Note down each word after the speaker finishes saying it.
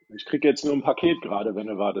Ich kriege jetzt nur ein Paket gerade, wenn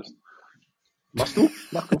du wartest. Machst du?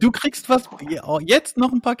 Mach du. Du kriegst was, jetzt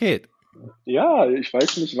noch ein Paket. Ja, ich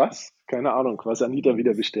weiß nicht was. Keine Ahnung, was Anita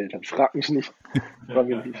wieder bestellt hat. Frag mich nicht. Frag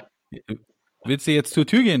mich nicht. Willst du jetzt zur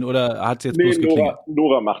Tür gehen oder hat es jetzt Nee, bloß geklingelt?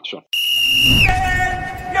 Nora macht schon.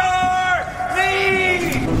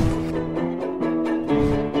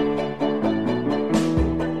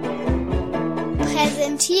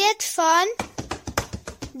 Präsentiert von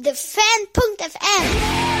TheFan.fm.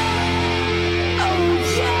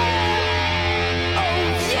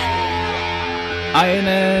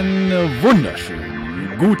 Einen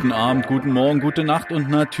wunderschönen guten Abend, guten Morgen, gute Nacht und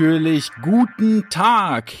natürlich guten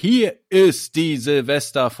Tag. Hier ist die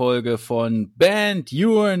Silvesterfolge von Bend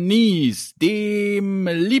Your Knees, dem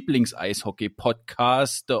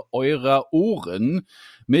Lieblings-Eishockey-Podcast eurer Ohren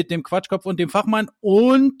mit dem Quatschkopf und dem Fachmann.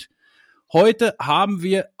 Und heute haben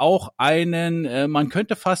wir auch einen, man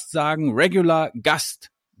könnte fast sagen, Regular Gast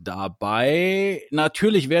dabei.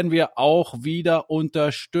 Natürlich werden wir auch wieder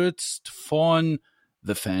unterstützt von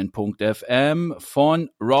TheFan.fm, von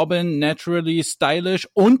Robin Naturally Stylish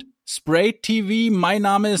und Spray TV. Mein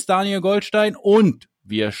Name ist Daniel Goldstein und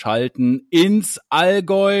wir schalten ins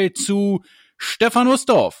Allgäu zu Stefan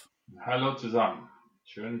Ustorf. Hallo zusammen.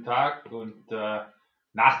 Schönen Tag und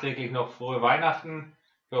nachträglich noch frohe Weihnachten.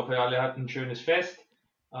 Ich hoffe, alle hatten ein schönes Fest.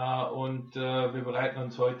 Und wir bereiten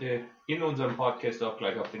uns heute in unserem Podcast auch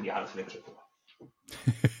gleich auf den Jahreswechsel vor.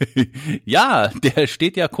 Ja, der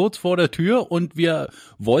steht ja kurz vor der Tür und wir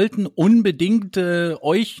wollten unbedingt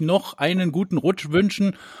euch noch einen guten Rutsch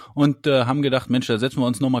wünschen und haben gedacht, Mensch, da setzen wir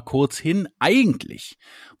uns noch mal kurz hin. Eigentlich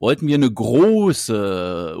wollten wir eine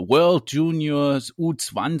große World Juniors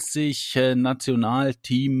U20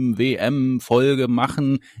 Nationalteam WM Folge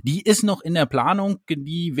machen. Die ist noch in der Planung,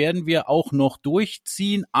 die werden wir auch noch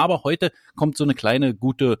durchziehen, aber heute kommt so eine kleine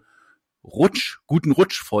guten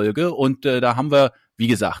Rutsch-Folge und da haben wir, wie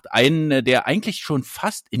gesagt, einen, der eigentlich schon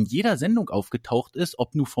fast in jeder Sendung aufgetaucht ist,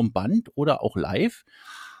 ob nur vom Band oder auch live,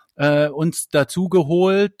 uns dazu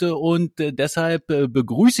geholt und deshalb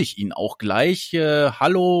begrüße ich ihn auch gleich.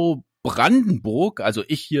 Hallo Brandenburg, also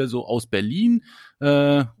ich hier so aus Berlin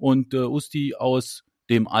und Usti aus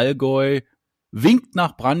dem Allgäu winkt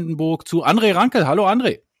nach Brandenburg zu André Rankel. Hallo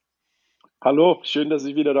André. Hallo, schön, dass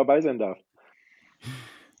ich wieder dabei sein darf.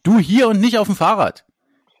 Du hier und nicht auf dem Fahrrad.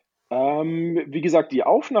 Wie gesagt, die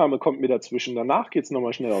Aufnahme kommt mir dazwischen. Danach geht's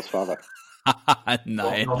nochmal schnell aufs Fahrrad.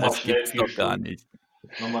 Nein, das gibt's doch gar nicht.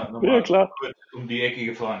 Nochmal Ja, klar. Kurz um die Ecke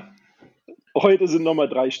gefahren. Heute sind nochmal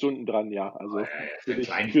 3 Stunden dran, ja. Also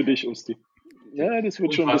für dich, Usti. Ja, das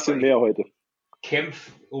wird schon ein bisschen mehr heute.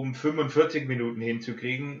 Kämpf, um 45 Minuten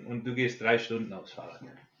hinzukriegen und du gehst 3 Stunden aufs Fahrrad.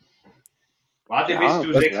 Warte, bis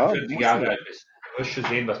du 46 Jahre alt bist. Du wirst schon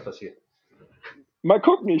sehen, was passiert. Mal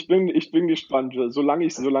gucken, ich bin gespannt. Solange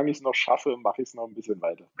ich es noch schaffe, mache ich es noch ein bisschen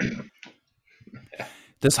weiter.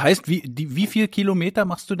 Das heißt, wie viel Kilometer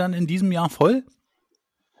machst du dann in diesem Jahr voll?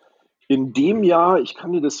 In dem Jahr, ich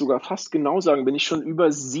kann dir das sogar fast genau sagen, bin ich schon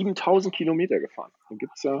über 7000 Kilometer gefahren. Da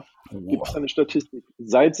gibt's ja eine Statistik.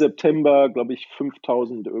 Seit September, glaube ich,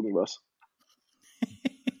 5000 irgendwas.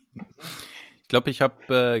 Ich glaube, ich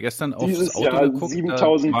habe gestern auf dieses das Auto Jahr geguckt,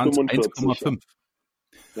 7045. 1,5.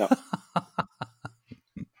 Ja.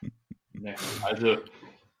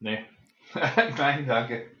 Nee. Nein,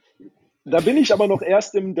 danke. Da bin ich aber noch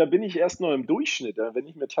erst noch im Durchschnitt. Wenn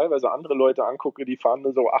ich mir teilweise andere Leute angucke, die fahren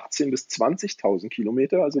so 18.000 bis 20.000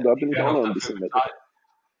 Kilometer. Also da bin ich auch noch ein bisschen mit.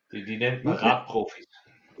 Die nennt man Radprofis.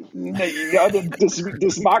 Ja,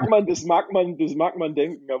 das mag man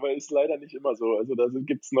denken, aber ist leider nicht immer so. Also da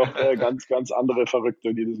gibt's noch ganz, ganz andere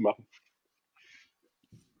Verrückte, die das machen.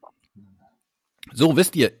 So,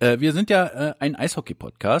 wisst ihr, wir sind ja ein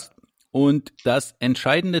Eishockey-Podcast und das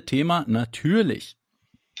entscheidende Thema natürlich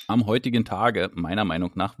am heutigen Tage, meiner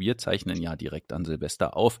Meinung nach, wir zeichnen ja direkt an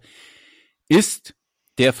Silvester auf, ist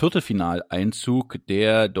der Viertelfinaleinzug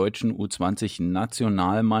der deutschen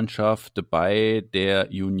U20-Nationalmannschaft bei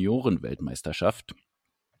der Junioren-Weltmeisterschaft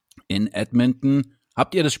in Edmonton.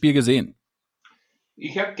 Habt ihr das Spiel gesehen?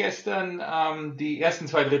 Ich habe gestern die ersten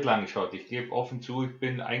 2 Drittel angeschaut. Ich gebe offen zu, ich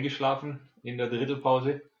bin eingeschlafen in der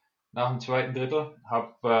Drittelpause nach dem zweiten Drittel.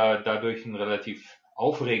 Habe dadurch ein relativ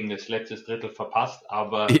aufregendes letztes Drittel verpasst,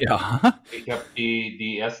 aber ja. Ich habe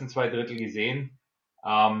die ersten 2 Drittel gesehen.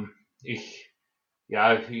 Ich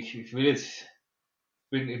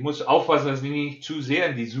muss aufpassen, dass ich nicht zu sehr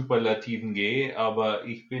in die Superlativen gehe, aber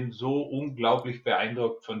ich bin so unglaublich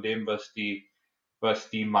beeindruckt von dem, was die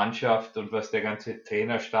Mannschaft und was der ganze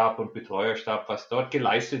Trainerstab und Betreuerstab, was dort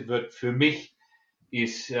geleistet wird. Für mich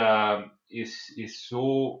ist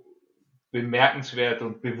so bemerkenswert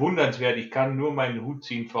und bewundernswert. Ich kann nur meinen Hut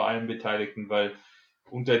ziehen vor allen Beteiligten, weil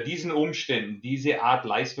unter diesen Umständen diese Art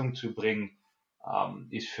Leistung zu bringen,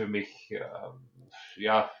 ist für mich,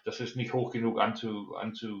 das ist nicht hoch genug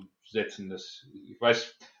anzusetzen. Ich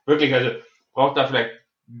weiß wirklich, also braucht da vielleicht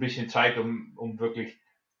ein bisschen Zeit, um wirklich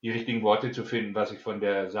die richtigen Worte zu finden, was ich von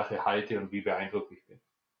der Sache halte und wie beeindruckt ich bin.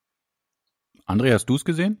 André, hast du es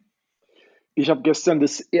gesehen? Ich habe gestern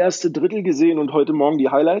das erste Drittel gesehen und heute Morgen die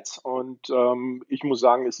Highlights. Und ich muss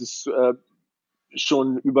sagen, es ist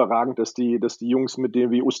schon überragend, dass die Jungs mit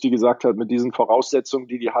denen, wie Usti gesagt hat, mit diesen Voraussetzungen,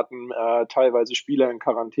 die hatten, teilweise Spieler in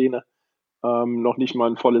Quarantäne, noch nicht mal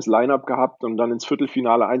ein volles Line-up gehabt und dann ins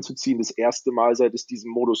Viertelfinale einzuziehen, das erste Mal, seit es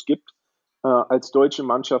diesen Modus gibt, als deutsche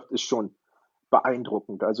Mannschaft, ist schon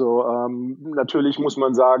beeindruckend. Also natürlich muss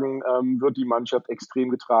man sagen, wird die Mannschaft extrem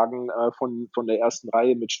getragen von der ersten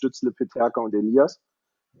Reihe mit Stützle, Peterka und Elias.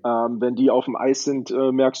 Wenn die auf dem Eis sind,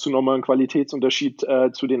 merkst du nochmal einen Qualitätsunterschied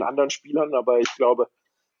zu den anderen Spielern. Aber ich glaube,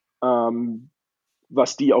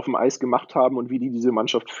 was die auf dem Eis gemacht haben und wie die diese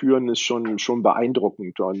Mannschaft führen, ist schon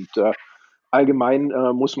beeindruckend. Und allgemein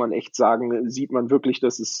muss man echt sagen, sieht man wirklich,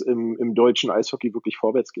 dass es im deutschen Eishockey wirklich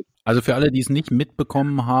vorwärts geht. Also für alle, die es nicht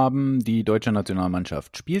mitbekommen haben, die deutsche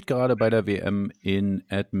Nationalmannschaft spielt gerade bei der WM in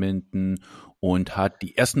Edmonton und hat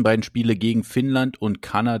die ersten beiden Spiele gegen Finnland und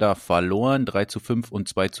Kanada verloren, 3:5 und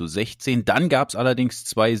 2:16. Dann gab es allerdings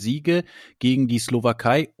 2 Siege gegen die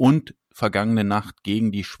Slowakei und vergangene Nacht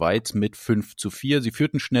gegen die Schweiz mit 5:4. Sie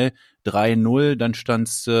führten schnell 3:0, dann stand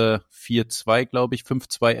es 4:2, glaube ich,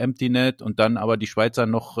 5:2 Empty Net und dann aber die Schweizer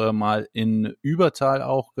noch mal in Überzahl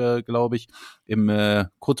auch, glaube ich,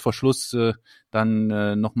 kurz vor Schluss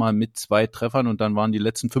dann noch mal mit 2 Treffern und dann waren die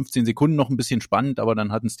letzten 15 Sekunden noch ein bisschen spannend, aber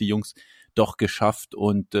dann hatten es die Jungs doch geschafft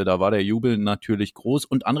und da war der Jubel natürlich groß.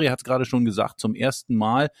 Und André hat es gerade schon gesagt, zum ersten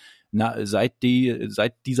Mal, seit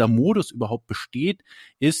dieser Modus überhaupt besteht,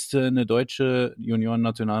 ist eine deutsche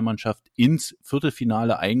Junioren-Nationalmannschaft ins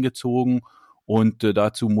Viertelfinale eingezogen und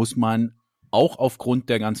dazu muss man auch aufgrund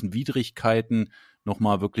der ganzen Widrigkeiten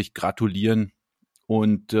nochmal wirklich gratulieren.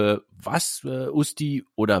 Und Usti,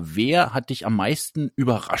 oder wer hat dich am meisten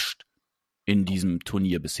überrascht in diesem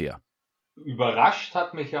Turnier bisher? Überrascht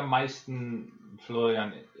hat mich am meisten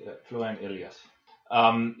Florian Elias.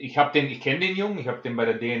 Ich kenne den Jungen, ich habe den bei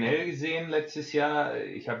der DNL gesehen letztes Jahr.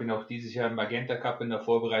 Ich habe ihn auch dieses Jahr im Magenta Cup in der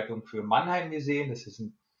Vorbereitung für Mannheim gesehen. Das ist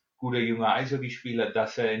ein guter junger Eishockeyspieler,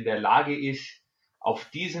 dass er in der Lage ist, auf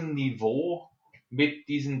diesem Niveau mit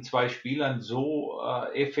diesen 2 Spielern so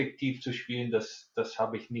effektiv zu spielen. Das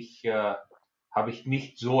habe ich nicht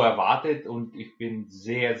so erwartet und ich bin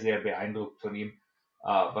sehr, sehr beeindruckt von ihm,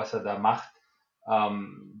 was er da macht.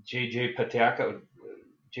 JJ Peterka,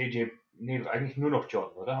 eigentlich nur noch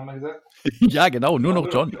John, oder? Haben wir gesagt? Ja, genau, nur noch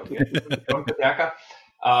John. John Peterka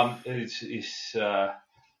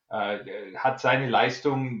hat seine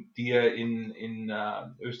Leistung, die er in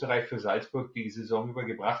Österreich für Salzburg die Saison über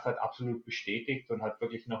gebracht hat, absolut bestätigt und hat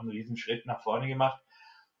wirklich noch einen riesen Schritt nach vorne gemacht.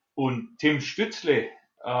 Und Tim Stützle,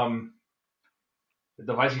 da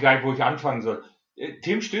weiß ich gar nicht, wo ich anfangen soll.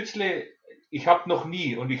 Tim Stützle, ich habe noch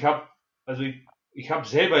nie und ich habe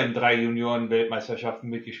selber in 3 Junioren-Weltmeisterschaften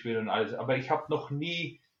mitgespielt und alles, aber ich habe noch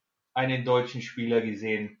nie einen deutschen Spieler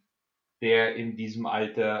gesehen, der in diesem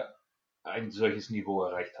Alter ein solches Niveau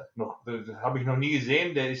erreicht hat. Das habe ich noch nie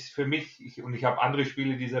gesehen. Der ist für mich, und ich habe andere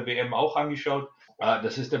Spiele dieser WM auch angeschaut,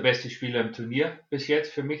 das ist der beste Spieler im Turnier bis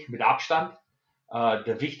jetzt für mich, mit Abstand.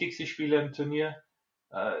 Der wichtigste Spieler im Turnier.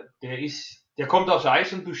 Der kommt aufs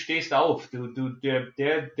Eis und du stehst auf.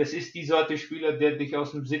 Das ist die Sorte Spieler, der dich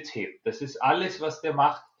aus dem Sitz hebt. Das ist alles, was der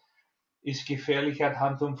macht, ist gefährlich, hat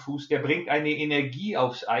Hand und Fuß. Der bringt eine Energie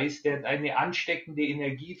aufs Eis, der hat eine ansteckende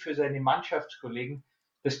Energie für seine Mannschaftskollegen.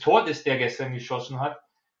 Das Tor, das der gestern geschossen hat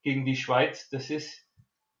gegen die Schweiz, du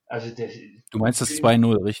meinst das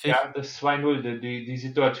 2:0, richtig? Ja, das 2:0. Die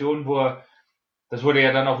Situation, das wurde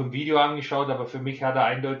ja dann auch im Video angeschaut, aber für mich hat er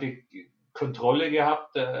eindeutig Kontrolle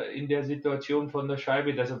gehabt in der Situation von der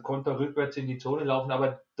Scheibe, deshalb konnte er rückwärts in die Zone laufen,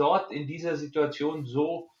 aber dort in dieser Situation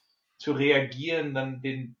so zu reagieren, dann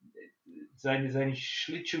seine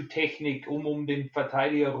Schlittschuhtechnik, um den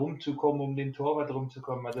Verteidiger rumzukommen, um den Torwart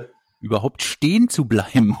rumzukommen, also überhaupt stehen zu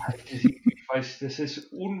bleiben. Ich weiß, das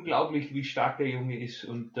ist unglaublich, wie stark der Junge ist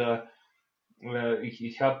und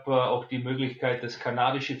ich habe auch die Möglichkeit, das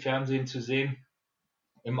kanadische Fernsehen zu sehen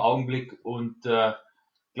im Augenblick und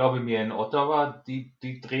glaube mir, in Ottawa, die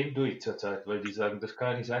drehen durch zurzeit, weil die sagen, das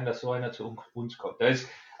kann ja nicht sein, dass so einer zu uns kommt. Das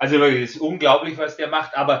ist unglaublich, was der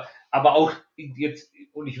macht, aber auch jetzt,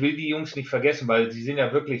 und ich will die Jungs nicht vergessen, weil sie sind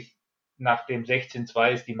ja wirklich, nach dem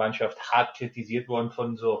 16:2 ist die Mannschaft hart kritisiert worden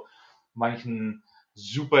von so manchen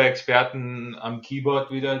super Experten am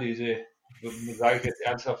Keyboard wieder, diese, sage ich jetzt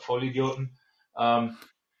ernsthaft, Vollidioten.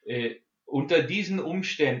 Unter diesen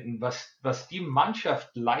Umständen, was die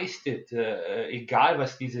Mannschaft leistet, egal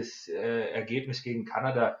was dieses Ergebnis gegen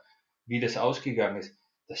Kanada, wie das ausgegangen ist,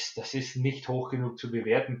 das ist nicht hoch genug zu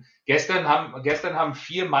bewerten. Gestern haben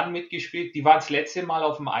 4 Mann mitgespielt, die waren das letzte Mal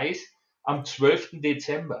auf dem Eis am 12.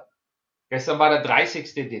 Dezember. Gestern war der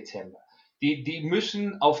 30. Dezember. Die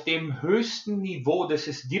müssen auf dem höchsten Niveau, das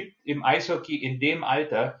es gibt im Eishockey in dem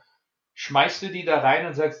Alter, schmeißt du die da rein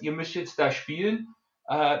und sagst, ihr müsst jetzt da spielen,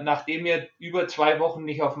 nachdem ihr über 2 Wochen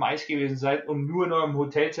nicht auf dem Eis gewesen seid und nur noch im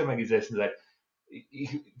Hotelzimmer gesessen seid.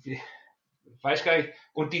 Ich weiß gar nicht.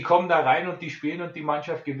 Und die kommen da rein und die spielen und die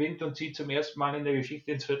Mannschaft gewinnt und zieht zum ersten Mal in der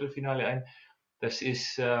Geschichte ins Viertelfinale ein. Das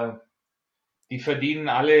ist, die verdienen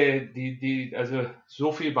alle, also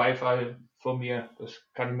so viel Beifall von mir, das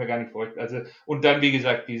kann ich mir gar nicht vorstellen. Also, und dann, wie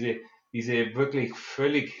gesagt, diese wirklich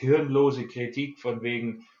völlig hirnlose Kritik von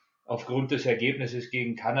wegen, aufgrund des Ergebnisses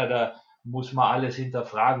gegen Kanada muss man alles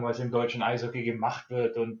hinterfragen, was im deutschen Eishockey gemacht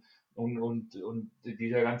wird und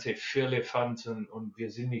dieser ganze Firlefanz und wir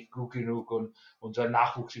sind nicht gut genug und unser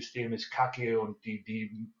Nachwuchssystem ist kacke und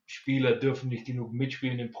die Spieler dürfen nicht genug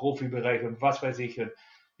mitspielen im Profibereich und was weiß ich. Und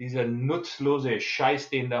dieser nutzlose Scheiß,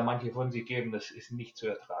 den da manche von sich geben, das ist nicht zu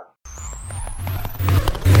ertragen.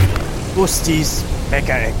 Ustis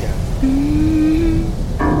Bäckerecke.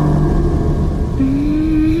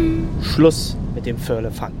 Schluss mit dem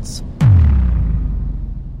Firlefanz.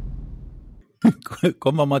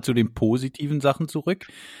 Kommen wir mal zu den positiven Sachen zurück.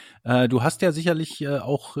 Du hast ja sicherlich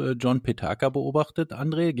auch John Peterka beobachtet,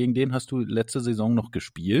 André. Gegen den hast du letzte Saison noch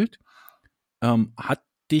gespielt. Hat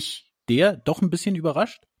dich der doch ein bisschen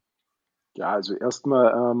überrascht? Ja, also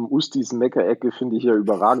erstmal Ustis Meckerecke finde ich ja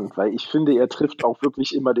überragend, weil ich finde, er trifft auch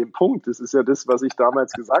wirklich immer den Punkt. Das ist ja das, was ich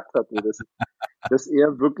damals gesagt hatte, dass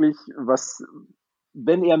er wirklich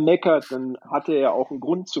wenn er meckert, dann hat er ja auch einen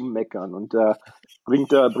Grund zum Meckern und da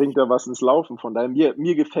bringt er was ins Laufen. Von daher,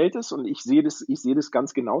 mir gefällt es und ich sehe das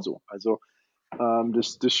ganz genauso. Also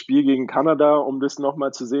das Spiel gegen Kanada, um das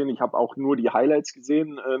nochmal zu sehen, ich habe auch nur die Highlights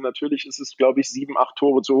gesehen. Natürlich ist es, glaube ich, 7, 8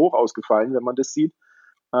 Tore zu hoch ausgefallen, wenn man das sieht.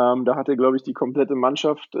 Da hatte, glaube ich, die komplette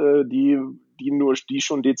Mannschaft, die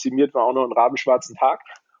schon dezimiert war, auch noch einen rabenschwarzen Tag.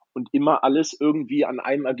 Und immer alles irgendwie an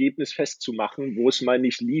einem Ergebnis festzumachen, wo es mal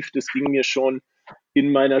nicht lief, das ging mir schon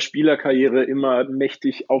in meiner Spielerkarriere immer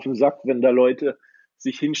mächtig auf den Sack, wenn da Leute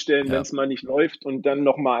sich hinstellen, wenn es mal nicht läuft und dann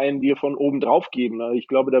nochmal einen dir von oben drauf geben. Ich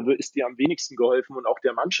glaube, da ist dir am wenigsten geholfen und auch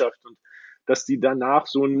der Mannschaft. Und dass die danach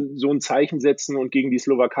so ein Zeichen setzen und gegen die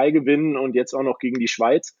Slowakei gewinnen und jetzt auch noch gegen die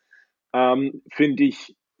Schweiz, finde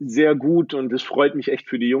ich sehr gut und es freut mich echt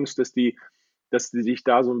für die Jungs, dass die sich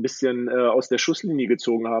da so ein bisschen aus der Schusslinie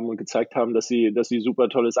gezogen haben und gezeigt haben, dass sie super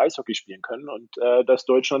tolles Eishockey spielen können und dass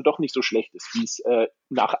Deutschland doch nicht so schlecht ist, wie es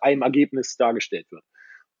nach einem Ergebnis dargestellt wird.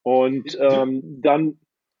 Und dann,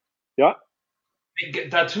 ja.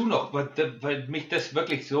 Dazu noch, weil mich das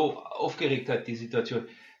wirklich so aufgeregt hat, die Situation.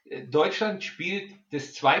 Deutschland spielt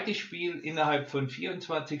das zweite Spiel innerhalb von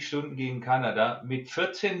 24 Stunden gegen Kanada mit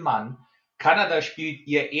 14 Mann. Kanada spielt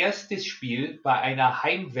ihr erstes Spiel bei einer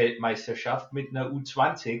Heimweltmeisterschaft mit einer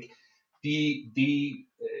U20.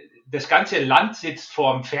 Das ganze Land sitzt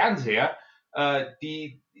vorm Fernseher.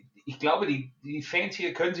 Ich glaube, die Fans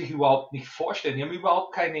hier können sich überhaupt nicht vorstellen. Die haben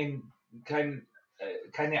überhaupt keine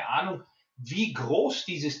Ahnung, wie groß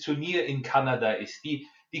dieses Turnier in Kanada ist. Die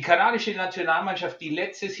kanadische Nationalmannschaft, die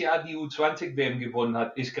letztes Jahr die U20-WM gewonnen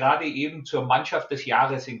hat, ist gerade eben zur Mannschaft des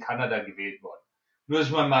Jahres in Kanada gewählt worden. Nur, dass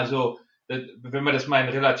man mal so, wenn man das mal in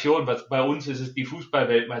Relation, was bei uns ist es die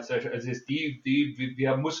Fußball-Weltmeisterschaft, also ist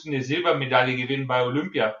wir mussten eine Silbermedaille gewinnen bei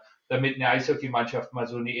Olympia, damit eine Eishockeymannschaft mal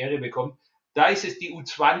so eine Ehre bekommt. Da ist es die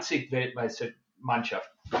U20-Weltmeistermannschaft.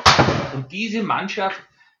 Und diese Mannschaft,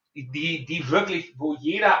 die wirklich, wo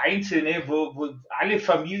jeder Einzelne, wo alle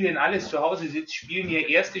Familien, alles zu Hause sitzt, spielen ihr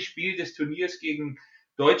erstes Spiel des Turniers gegen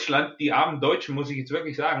Deutschland. Die armen Deutschen, muss ich jetzt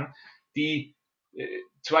wirklich sagen, die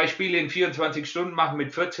 2 Spiele in 24 Stunden machen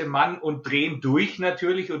mit 14 Mann und drehen durch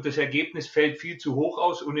natürlich und das Ergebnis fällt viel zu hoch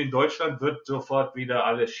aus und in Deutschland wird sofort wieder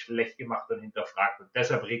alles schlecht gemacht und hinterfragt und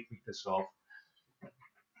deshalb regt mich das so auf.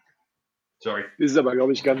 Sorry. Das ist aber,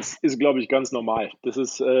 glaube ich, ganz normal. Das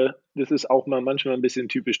ist auch mal manchmal ein bisschen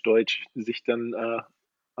typisch deutsch, sich dann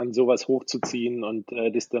an sowas hochzuziehen und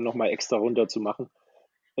das dann nochmal extra runterzumachen.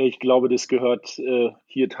 Ich glaube, das gehört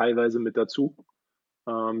hier teilweise mit dazu,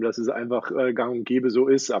 dass es einfach gang und gäbe so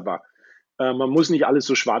ist, aber man muss nicht alles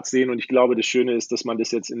so schwarz sehen und ich glaube, das Schöne ist, dass man das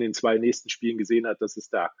jetzt in den 2 nächsten Spielen gesehen hat, dass es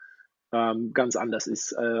da ganz anders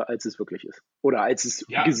ist, als es wirklich ist. Oder als es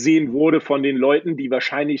Ja. gesehen wurde von den Leuten, die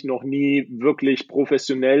wahrscheinlich noch nie wirklich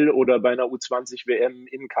professionell oder bei einer U20-WM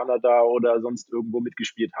in Kanada oder sonst irgendwo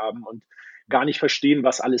mitgespielt haben und gar nicht verstehen,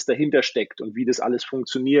 was alles dahinter steckt und wie das alles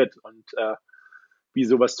funktioniert und wie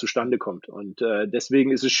sowas zustande kommt. Und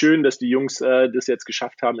deswegen ist es schön, dass die Jungs das jetzt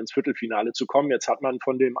geschafft haben, ins Viertelfinale zu kommen. Jetzt hat man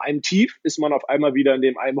von dem einen Tief, ist man auf einmal wieder in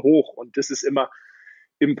dem einen hoch. Und das ist immer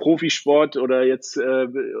im Profisport oder jetzt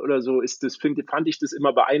oder so fand ich das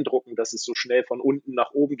immer beeindruckend, dass es so schnell von unten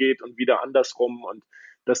nach oben geht und wieder andersrum und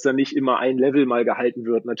dass da nicht immer ein Level mal gehalten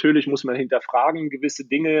wird. Natürlich muss man hinterfragen, gewisse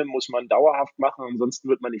Dinge muss man dauerhaft machen, ansonsten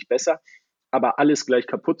wird man nicht besser. Aber alles gleich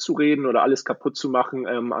kaputt zu reden oder alles kaputt zu machen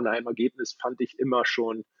an einem Ergebnis fand ich immer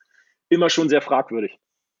schon sehr fragwürdig.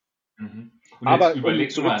 Und Aber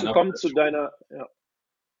jetzt um zurückzukommen zu deiner,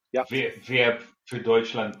 ja. Wer für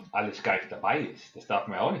Deutschland alles gleich dabei ist, das darf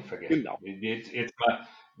man auch nicht vergessen. Genau. Jetzt mal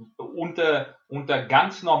unter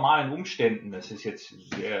ganz normalen Umständen, das ist jetzt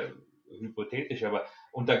sehr hypothetisch, aber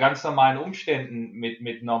unter ganz normalen Umständen mit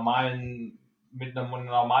einer normalen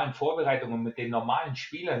Vorbereitung und mit den normalen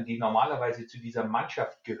Spielern, die normalerweise zu dieser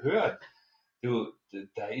Mannschaft gehören,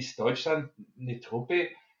 da ist Deutschland eine Truppe,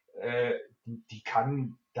 die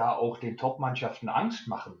kann da auch den Top-Mannschaften Angst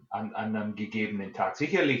machen an einem gegebenen Tag.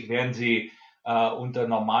 Sicherlich werden sie unter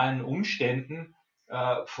normalen Umständen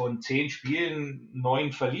von 10 Spielen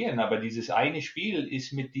 9 verlieren, aber dieses eine Spiel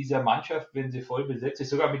ist mit dieser Mannschaft, wenn sie voll besetzt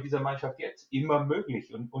ist, sogar mit dieser Mannschaft jetzt immer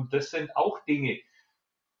möglich. Und das sind auch Dinge,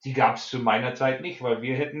 die gab es zu meiner Zeit nicht, weil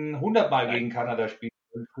wir hätten 100-mal gegen Kanada spielen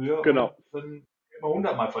können früher Genau. und dann hätten wir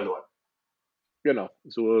 100-mal verloren. Genau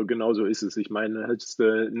so ist es. Ich meine, hättest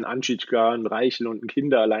einen Anschitschka, einen Reichel und einen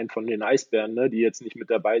Kinder allein von den Eisbären, ne, die jetzt nicht mit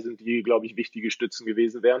dabei sind, die, glaube ich, wichtige Stützen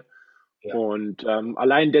gewesen wären. Ja. Und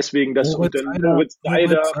allein deswegen, dass Moritz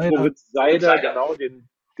Seider, genau, den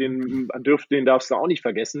darfst du auch nicht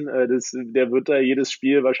vergessen. Der wird da jedes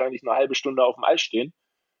Spiel wahrscheinlich eine halbe Stunde auf dem Eis stehen.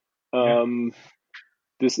 Ja.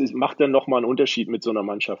 Macht dann nochmal einen Unterschied mit so einer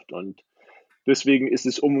Mannschaft. Und deswegen ist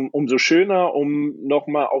es umso schöner, um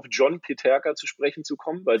nochmal auf John Peterka zu sprechen zu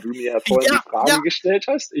kommen, weil du mir ja vorhin die Frage gestellt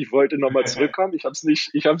hast. Ich wollte nochmal zurückkommen. Ich habe es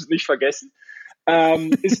nicht vergessen.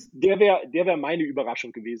 Der wäre meine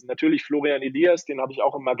Überraschung gewesen. Natürlich Florian Elias, den habe ich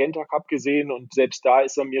auch im Magenta Cup gesehen und selbst da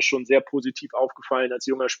ist er mir schon sehr positiv aufgefallen als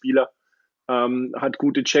junger Spieler. Hat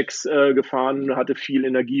gute Checks gefahren, hatte viel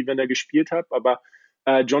Energie, wenn er gespielt hat, aber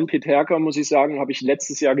John Peterka, muss ich sagen, habe ich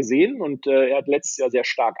letztes Jahr gesehen und er hat letztes Jahr sehr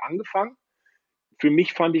stark angefangen. Für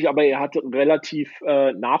mich fand ich aber, er hat relativ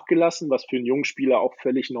nachgelassen, was für einen jungen Spieler auch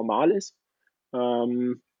völlig normal ist.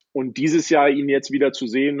 Und dieses Jahr ihn jetzt wieder zu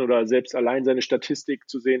sehen oder selbst allein seine Statistik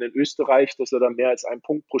zu sehen in Österreich, dass er da mehr als einen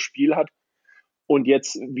Punkt pro Spiel hat und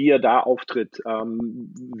jetzt, wie er da auftritt,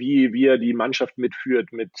 wie er die Mannschaft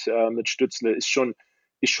mitführt mit Stützle, ist schon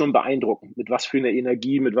beeindruckend, mit was für einer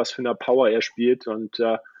Energie, mit was für einer Power er spielt und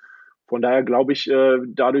von daher glaube ich,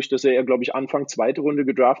 dadurch, dass er, glaube ich, Anfang zweite Runde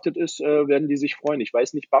gedraftet ist, werden die sich freuen. Ich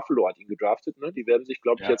weiß nicht, Buffalo hat ihn gedraftet, ne? Die werden sich,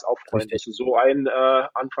 glaube ich, jetzt auch freuen, dass sie so einen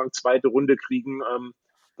Anfang zweite Runde kriegen,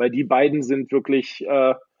 weil die beiden sind wirklich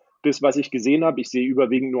das, was ich gesehen habe. Ich sehe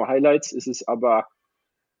überwiegend nur Highlights. Es ist aber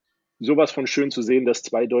sowas von schön zu sehen, dass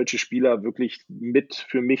 2 deutsche Spieler wirklich mit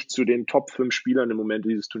für mich zu den Top 5 Spielern im Moment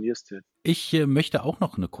dieses Turniers zählen. Ich möchte auch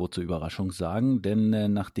noch eine kurze Überraschung sagen, denn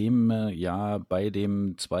nachdem bei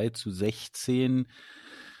dem 2:16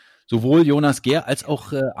 sowohl Jonas Gehr als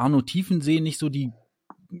auch Arno Tiefensee nicht so die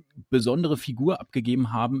besondere Figur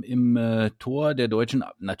abgegeben haben im Tor der Deutschen,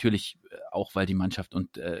 natürlich auch, weil die Mannschaft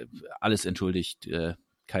und alles entschuldigt,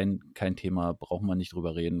 kein Thema, brauchen wir nicht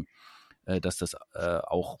drüber reden, dass das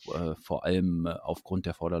auch vor allem aufgrund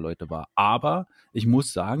der Vorderleute war. Aber ich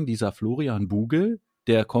muss sagen, dieser Florian Bugel,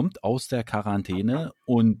 der kommt aus der Quarantäne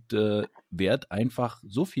und wehrt einfach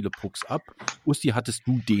so viele Pucks ab. Usti, hattest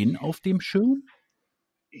du den auf dem Schirm?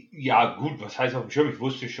 Ja, gut, was heißt auf dem Schirm? Ich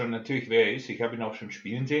wusste schon natürlich, wer er ist. Ich habe ihn auch schon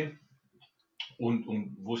spielen sehen und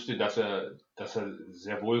wusste, dass er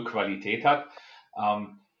sehr wohl Qualität hat.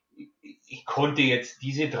 Ich konnte jetzt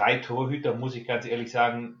diese 3 Torhüter, muss ich ganz ehrlich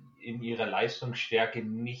sagen, in ihrer Leistungsstärke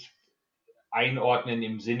nicht einordnen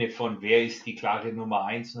im Sinne von, wer ist die klare Nummer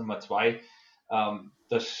 1, Nummer 2.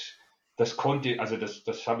 Das konnte, also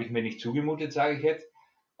das habe ich mir nicht zugemutet, sage ich jetzt.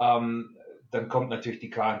 Dann kommt natürlich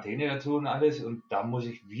die Quarantäne dazu und alles und da muss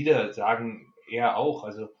ich wieder sagen, er auch.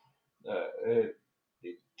 Also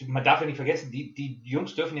man darf ja nicht vergessen, die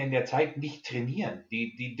Jungs dürfen ja in der Zeit nicht trainieren.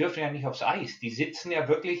 Die dürfen ja nicht aufs Eis. Die sitzen ja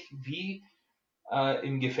wirklich wie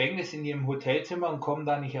im Gefängnis in ihrem Hotelzimmer und kommen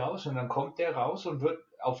da nicht raus. Und dann kommt der raus und wird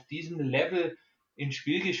auf diesem Level ins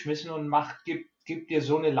Spiel geschmissen und gibt dir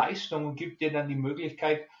so eine Leistung und gibt dir dann die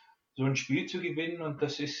Möglichkeit, so ein Spiel zu gewinnen. Und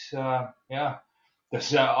das ist, das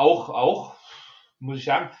ist ja auch, muss ich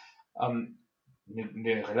sagen,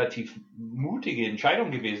 eine relativ mutige Entscheidung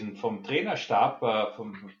gewesen vom Trainerstab,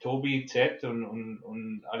 von Tobi Z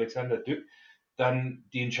und Alexander Dück, dann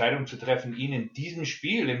die Entscheidung zu treffen, ihn in diesem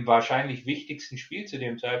Spiel, im wahrscheinlich wichtigsten Spiel zu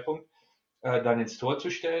dem Zeitpunkt, dann ins Tor zu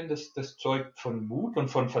stellen. Das zeugt von Mut und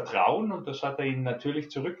von Vertrauen, und das hat er ihnen natürlich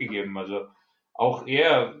zurückgegeben. Also auch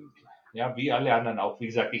er, ja, wie alle anderen auch, wie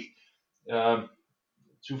gesagt,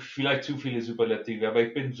 vielleicht zu viele Superlative, aber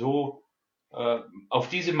ich bin so, auf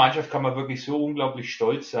diese Mannschaft kann man wirklich so unglaublich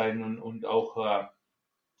stolz sein, und auch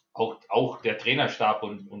der Trainerstab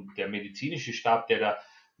und der medizinische Stab, der da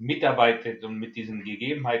mitarbeitet und mit diesen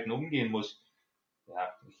Gegebenheiten umgehen muss. Ja,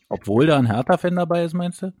 Obwohl da ein Hertha-Fan dabei ist,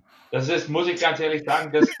 meinst du? Das muss ich ganz ehrlich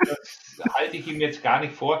sagen, das halte ich ihm jetzt gar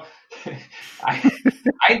nicht vor.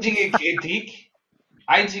 Einzige Kritik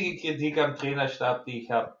am Trainerstab, die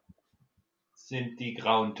ich habe, sind die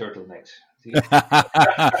grauen Turtlenecks.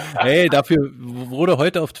 Hey, dafür wurde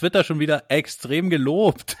heute auf Twitter schon wieder extrem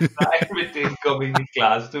gelobt. Nein, mit denen komme ich nicht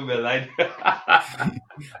klar, es tut mir leid.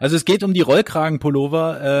 Also es geht um die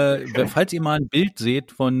Rollkragenpullover. Falls ihr mal ein Bild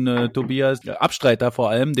seht von Tobias Abstreiter, vor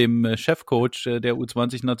allem dem Chefcoach der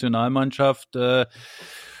U20-Nationalmannschaft,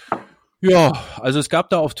 ja, also es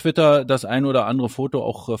gab da auf Twitter das ein oder andere Foto,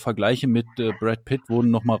 auch Vergleiche mit Brad Pitt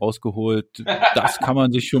wurden nochmal rausgeholt. Das kann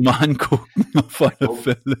man sich schon mal angucken, auf alle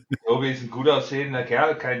Fälle. Tobi ist ein gut aussehender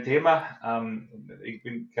Kerl, kein Thema. Ich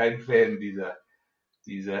bin kein Fan dieser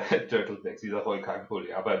Turtlenecks, dieser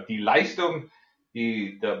Rollkragenpulli. Aber die Leistung,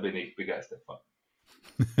 da bin ich begeistert von.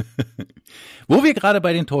 Wo wir gerade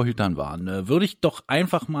bei den Torhütern waren, würde ich doch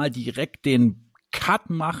einfach mal direkt den Cut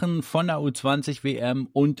machen von der U20 WM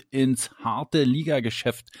und ins harte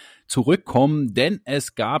Ligageschäft zurückkommen, denn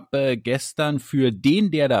es gab gestern für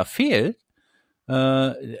den, der da fehlt,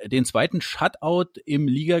 den zweiten Shutout im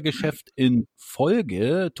Ligageschäft in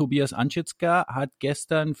Folge. Tobias Anschitzka hat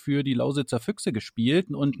gestern für die Lausitzer Füchse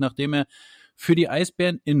gespielt, und nachdem er für die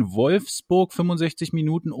Eisbären in Wolfsburg 65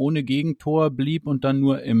 Minuten ohne Gegentor blieb und dann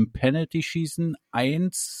nur im Penalty-Schießen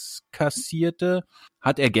 1 kassierte,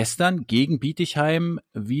 hat er gestern gegen Bietigheim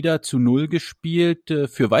wieder zu 0 gespielt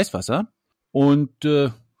für Weißwasser. Und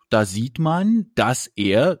da sieht man, dass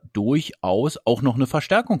er durchaus auch noch eine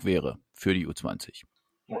Verstärkung wäre für die U20.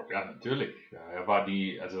 Ja, natürlich. Ja, er war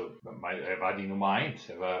die Nummer 1.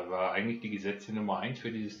 Er war eigentlich die gesetzte Nummer 1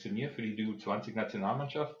 für dieses Turnier, für die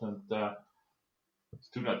U20-Nationalmannschaft. Und es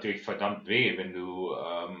tut natürlich verdammt weh, wenn du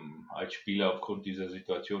als Spieler aufgrund dieser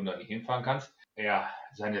Situation da nicht hinfahren kannst. Ja,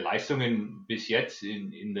 seine Leistungen bis jetzt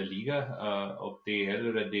in der Liga, ob DEL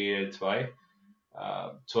oder DEL2,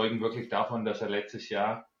 zeugen wirklich davon, dass er letztes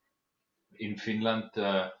Jahr in Finnland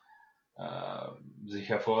sich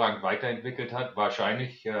hervorragend weiterentwickelt hat.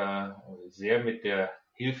 Wahrscheinlich sehr mit der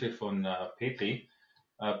Hilfe von Petri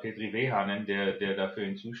Wehanen, der dafür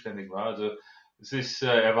ihn zuständig war. Also es ist,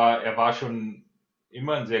 er war schon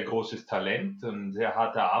immer ein sehr großes Talent, ein sehr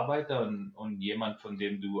harter Arbeiter und jemand, von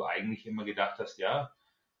dem du eigentlich immer gedacht hast, ja,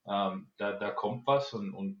 da kommt was,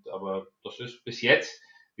 aber das ist bis jetzt,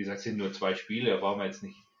 wie gesagt, sind nur 2 Spiele, da brauchen wir jetzt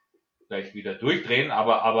nicht gleich wieder durchdrehen,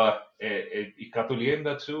 aber ich gratuliere ihm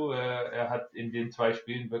dazu, er hat in den 2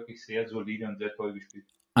 Spielen wirklich sehr solide und sehr toll gespielt.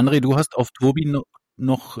 André, du hast auf Tobi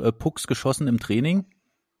noch Pucks geschossen im Training.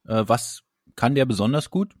 Was kann der besonders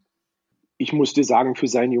gut? Ich muss dir sagen, für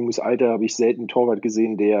sein junges Alter habe ich selten einen Torwart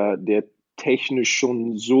gesehen, der technisch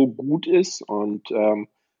schon so gut ist. Und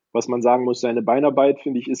was man sagen muss, seine Beinarbeit,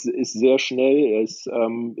 finde ich, ist sehr schnell. Er ist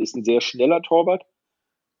ein sehr schneller Torwart.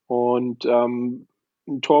 Und einen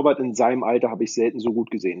Torwart in seinem Alter habe ich selten so gut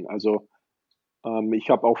gesehen. Also ich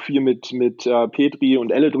habe auch viel mit Petri und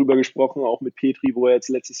Elle drüber gesprochen, auch mit Petri, wo er jetzt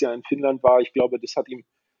letztes Jahr in Finnland war. Ich glaube, das hat ihm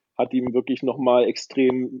wirklich nochmal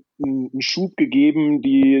extrem einen Schub gegeben,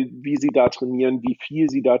 wie sie da trainieren, wie viel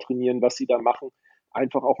sie da trainieren, was sie da machen.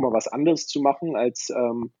 Einfach auch mal was anderes zu machen, als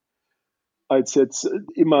jetzt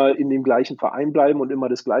immer in dem gleichen Verein bleiben und immer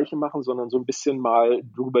das Gleiche machen, sondern so ein bisschen mal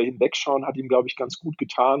drüber hinwegschauen, hat ihm, glaube ich, ganz gut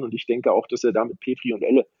getan. Und ich denke auch, dass er da mit Petri und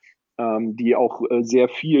Elle, die auch sehr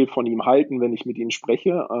viel von ihm halten, wenn ich mit ihnen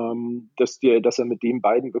spreche, dass er mit den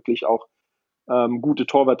beiden wirklich auch gute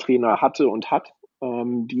Torwarttrainer hatte und hat,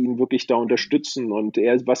 die ihn wirklich da unterstützen. Und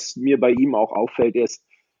was mir bei ihm auch auffällt, er ist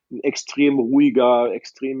ein extrem ruhiger,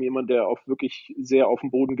 extrem jemand, der auch wirklich sehr auf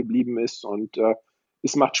dem Boden geblieben ist. Und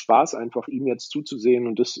es macht Spaß, einfach ihm jetzt zuzusehen.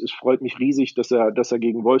 Und es freut mich riesig, dass er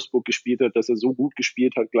gegen Wolfsburg gespielt hat, dass er so gut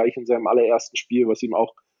gespielt hat, gleich in seinem allerersten Spiel, was ihm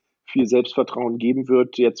auch viel Selbstvertrauen geben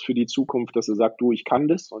wird jetzt für die Zukunft, dass er sagt, du, ich kann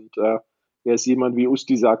das. Und er ist jemand, wie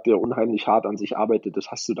Usti sagt, der unheimlich hart an sich arbeitet.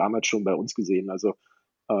 Das hast du damals schon bei uns gesehen. Also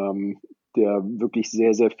der wirklich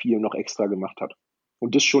sehr, sehr viel noch extra gemacht hat.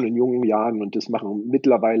 Und das schon in jungen Jahren, und das machen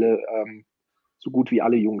mittlerweile so gut wie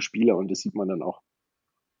alle jungen Spieler, und das sieht man dann auch.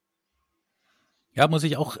 Ja, muss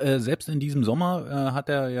ich auch, selbst in diesem Sommer hat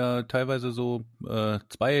er ja teilweise so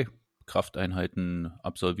 2 Krafteinheiten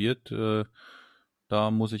absolviert.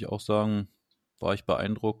 Da muss ich auch sagen, war ich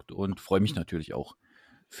beeindruckt und freue mich natürlich auch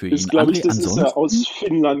für ihn. Glaube ich, André, das ist ja ansonsten? aus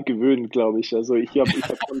Finnland gewöhnt, glaube ich. Also ich hab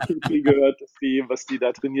von viel gehört, was die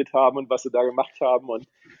da trainiert haben und was sie da gemacht haben, und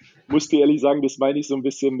musste ehrlich sagen, das meine ich so ein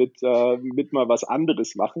bisschen mit mal was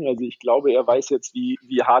anderes machen. Also ich glaube, er weiß jetzt,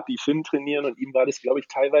 wie hart die Finnen trainieren, und ihm war das, glaube ich,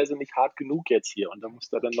 teilweise nicht hart genug jetzt hier, und da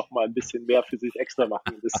musste er dann noch mal ein bisschen mehr für sich extra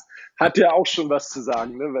machen. Das hat ja auch schon was zu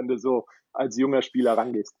sagen, ne, wenn du so als junger Spieler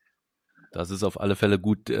rangehst. Das ist auf alle Fälle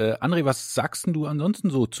gut. André, was sagst denn du ansonsten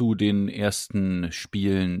so zu den ersten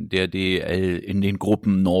Spielen der DEL in den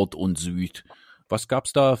Gruppen Nord und Süd? Was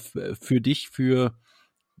gab's da für dich für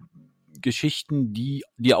Geschichten, die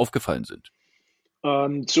dir aufgefallen sind?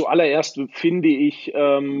 Zuallererst finde ich,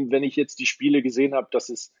 wenn ich jetzt die Spiele gesehen habe, dass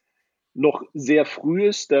es noch sehr früh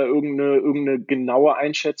ist, da irgendeine genaue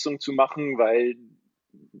Einschätzung zu machen, weil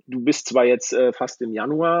du bist zwar jetzt fast im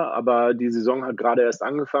Januar, aber die Saison hat gerade erst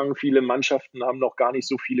angefangen. Viele Mannschaften haben noch gar nicht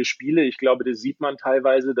so viele Spiele. Ich glaube, das sieht man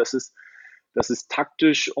teilweise, dass es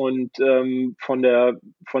taktisch und von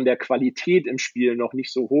der Qualität im Spiel noch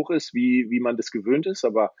nicht so hoch ist, wie man das gewöhnt ist.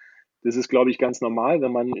 Aber das ist, glaube ich, ganz normal,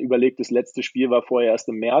 wenn man überlegt, das letzte Spiel war vorher erst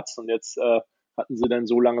im März, und jetzt hatten sie dann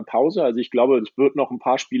so lange Pause. Also ich glaube, es wird noch ein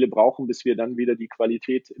paar Spiele brauchen, bis wir dann wieder die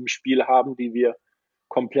Qualität im Spiel haben, die wir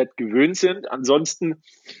komplett gewöhnt sind. Ansonsten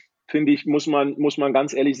finde ich, muss man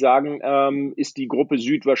ganz ehrlich sagen, ist die Gruppe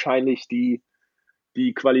Süd wahrscheinlich die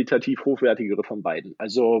qualitativ hochwertigere von beiden.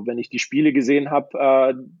 Also wenn ich die Spiele gesehen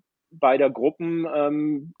habe beider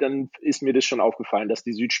Gruppen, dann ist mir das schon aufgefallen, dass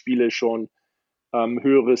die Südspiele schon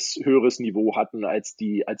höheres Niveau hatten als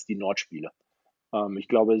die Nordspiele. Ich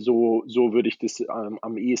glaube, so würde ich das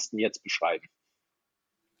am ehesten jetzt beschreiben.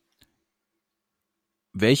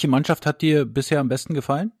 Welche Mannschaft hat dir bisher am besten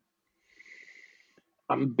gefallen?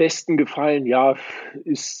 Am besten gefallen, ja,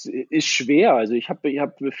 ist schwer. Also ich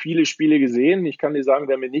hab viele Spiele gesehen. Ich kann dir sagen,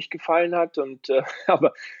 wer mir nicht gefallen hat. Und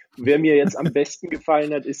aber wer mir jetzt am besten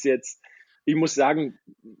gefallen hat, ist jetzt, ich muss sagen,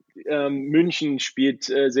 München spielt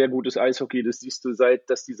sehr gutes Eishockey. Das siehst du,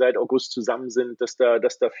 dass die seit August zusammen sind, dass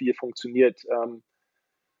da viel funktioniert.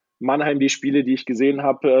 Mannheim, die Spiele, die ich gesehen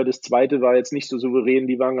habe, das zweite war jetzt nicht so souverän,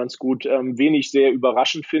 die waren ganz gut. Wen ich sehr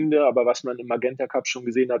überraschend finde, aber was man im Magenta Cup schon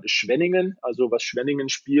gesehen hat, ist Schwenningen. Also was Schwenningen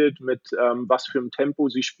spielt, mit was für einem Tempo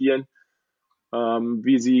sie spielen,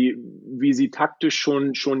 wie sie taktisch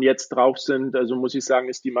schon jetzt drauf sind. Also muss ich sagen,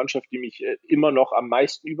 ist die Mannschaft, die mich immer noch am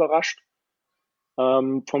meisten überrascht.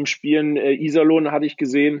 Vom Spielen Iserlohn hatte ich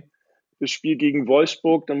gesehen, das Spiel gegen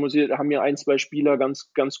Wolfsburg, haben mir 1, 2 Spieler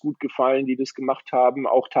ganz, ganz gut gefallen, die das gemacht haben.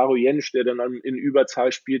 Auch Taro Jensch, der dann in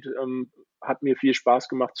Überzahl spielt, hat mir viel Spaß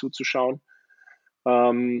gemacht zuzuschauen.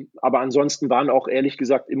 Aber ansonsten waren auch ehrlich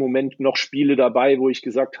gesagt im Moment noch Spiele dabei, wo ich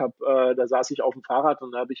gesagt habe, da saß ich auf dem Fahrrad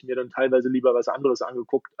und da habe ich mir dann teilweise lieber was anderes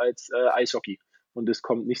angeguckt als Eishockey. Und das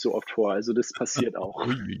kommt nicht so oft vor. Also das passiert auch.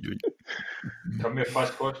 Ich kann mir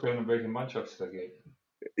fast vorstellen, um welche Mannschaft es da geht.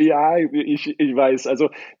 Ja, ich weiß.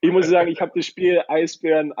 Also ich muss sagen, ich habe das Spiel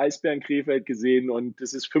Eisbären Krefeld gesehen, und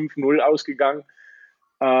es ist 5-0 ausgegangen.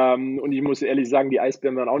 Und ich muss ehrlich sagen, die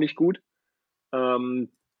Eisbären waren auch nicht gut.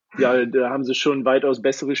 Ja, da haben sie schon weitaus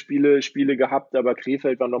bessere Spiele gehabt, aber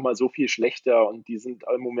Krefeld war nochmal so viel schlechter, und die sind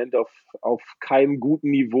im Moment auf keinem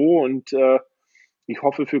guten Niveau, und ich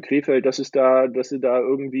hoffe für Krefeld, dass sie da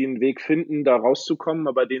irgendwie einen Weg finden, da rauszukommen,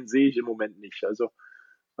 aber den sehe ich im Moment nicht. Also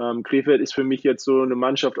Krefeld ist für mich jetzt so eine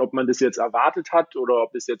Mannschaft, ob man das jetzt erwartet hat oder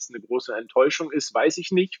ob es jetzt eine große Enttäuschung ist, weiß ich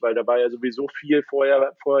nicht, weil da war ja sowieso viel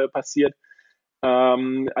vorher passiert.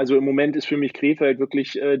 Also im Moment ist für mich Krefeld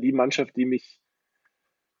wirklich die Mannschaft, die mich,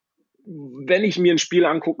 wenn ich mir ein Spiel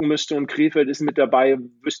angucken müsste und Krefeld ist mit dabei,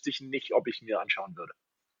 wüsste ich nicht, ob ich mir anschauen würde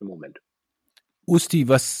im Moment. Usti,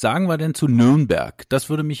 was sagen wir denn zu Nürnberg? Das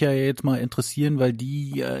würde mich ja jetzt mal interessieren, weil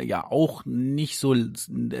die ja auch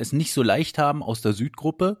es nicht so leicht haben aus der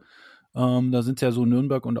Südgruppe. Da sind es ja so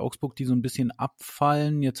Nürnberg und Augsburg, die so ein bisschen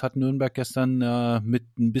abfallen. Jetzt hat Nürnberg gestern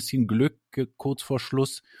mit ein bisschen Glück kurz vor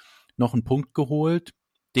Schluss noch einen Punkt geholt.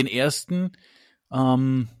 Den ersten.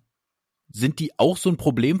 Sind die auch so ein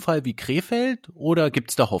Problemfall wie Krefeld oder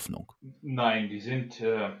gibt's da Hoffnung? Nein, die sind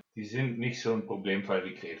nicht so ein Problemfall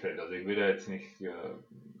wie Krefeld. Also ich will da jetzt nicht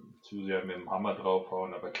zu sehr mit dem Hammer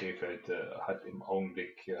draufhauen, aber Krefeld hat im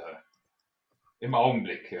Augenblick,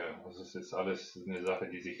 also es ist alles eine Sache,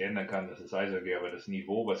 die sich ändern kann, das ist Eishockey, aber das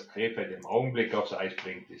Niveau, was Krefeld im Augenblick aufs Eis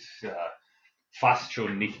bringt, ist fast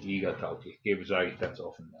schon nicht ligatauglich, sage ich ganz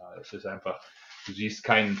offen. Es ist einfach, du siehst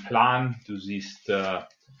keinen Plan, du siehst Arbeit.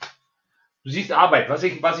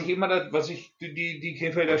 Die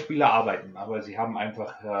Krefelder Spieler arbeiten, aber sie haben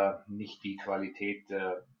einfach nicht die Qualität,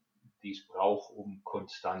 die es braucht, um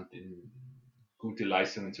konstant in gute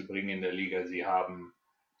Leistungen zu bringen in der Liga. Sie haben,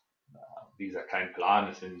 wie gesagt, keinen Plan.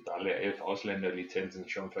 Es sind alle 11 Ausländerlizenzen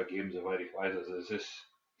schon vergeben, soweit ich weiß. Also es ist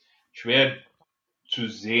schwer zu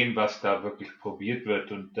sehen, was da wirklich probiert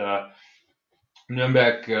wird. Und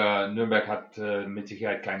Nürnberg hat mit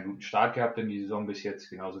Sicherheit keinen guten Start gehabt in die Saison bis jetzt,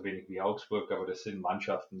 genauso wenig wie Augsburg, aber das sind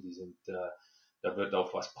Mannschaften, da wird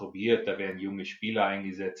auch was probiert, da werden junge Spieler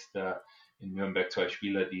eingesetzt, in Nürnberg 2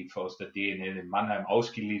 Spieler, die aus der DNL in Mannheim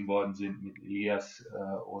ausgeliehen worden sind mit Elias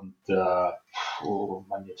oh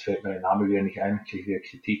Mann, jetzt fällt mir der Name wieder nicht ein, kriege wieder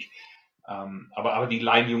Kritik. Aber die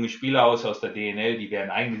leihen junge Spieler aus der DNL, die werden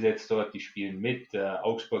eingesetzt dort, die spielen mit.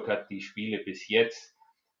 Augsburg hat die Spiele bis jetzt,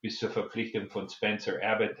 bis zur Verpflichtung von Spencer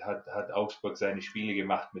Abbott, hat Augsburg seine Spiele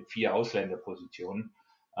gemacht mit 4 Ausländerpositionen.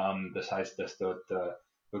 Das heißt, dass dort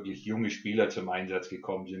wirklich junge Spieler zum Einsatz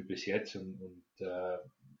gekommen sind bis jetzt und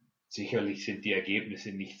sicherlich sind die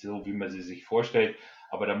Ergebnisse nicht so, wie man sie sich vorstellt,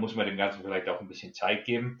 aber da muss man dem Ganzen vielleicht auch ein bisschen Zeit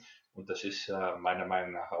geben und das ist meiner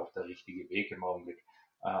Meinung nach auch der richtige Weg im Augenblick.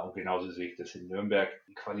 Und genauso sehe ich das in Nürnberg.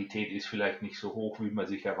 Die Qualität ist vielleicht nicht so hoch, wie man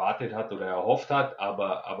sich erwartet hat oder erhofft hat,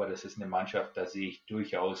 aber das ist eine Mannschaft, da sehe ich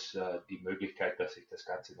durchaus die Möglichkeit, dass sich das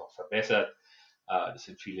Ganze noch verbessert. Es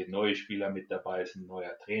sind viele neue Spieler mit dabei, es ist ein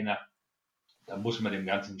neuer Trainer. Da muss man dem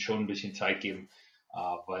Ganzen schon ein bisschen Zeit geben,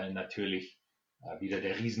 weil natürlich wieder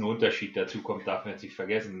der Riesenunterschied dazu kommt, darf man jetzt nicht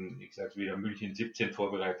vergessen. Ich sage wieder, München 17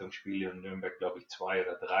 Vorbereitungsspiele und Nürnberg, glaube ich, 2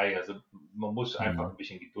 oder 3. Also man muss einfach ein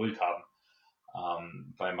bisschen Geduld haben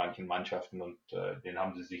bei manchen Mannschaften und den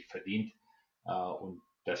haben sie sich verdient. Und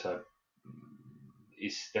deshalb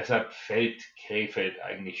fällt Krefeld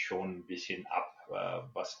eigentlich schon ein bisschen ab,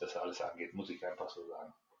 was das alles angeht, muss ich einfach so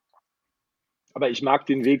sagen. Aber ich mag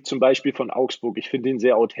den Weg zum Beispiel von Augsburg. Ich finde den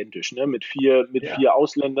sehr authentisch. Ne? Mit vier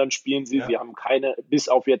Ausländern spielen sie. Ja. Sie haben keine, bis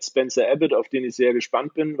auf jetzt Spencer Abbott, auf den ich sehr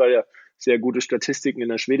gespannt bin, weil er sehr gute Statistiken in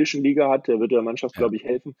der schwedischen Liga hat. Der wird der Mannschaft, glaube ich,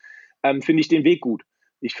 helfen. Finde ich den Weg gut.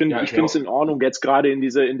 Ich finde es in Ordnung, jetzt gerade in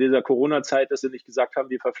dieser Corona-Zeit, dass sie nicht gesagt haben,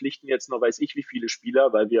 wir verpflichten jetzt noch weiß ich wie viele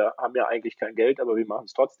Spieler, weil wir haben ja eigentlich kein Geld, aber wir machen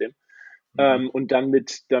es trotzdem. Und dann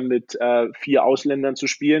mit 4 Ausländern zu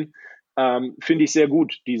spielen. Finde ich sehr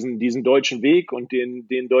gut, diesen deutschen Weg und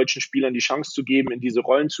den deutschen Spielern die Chance zu geben, in diese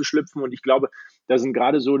Rollen zu schlüpfen. Und ich glaube, da sind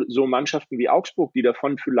gerade so Mannschaften wie Augsburg, die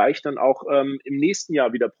davon vielleicht dann auch im nächsten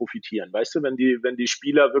Jahr wieder profitieren. Weißt du, wenn die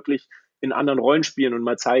Spieler wirklich in anderen Rollen spielen und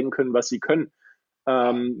mal zeigen können, was sie können.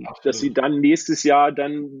 Dass sie dann nächstes Jahr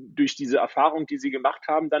dann durch diese Erfahrung, die sie gemacht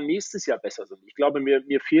haben, dann nächstes Jahr besser sind. Ich glaube,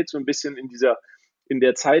 mir fehlt so ein bisschen in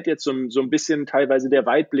der Zeit jetzt so ein bisschen teilweise der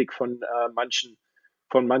Weitblick von manchen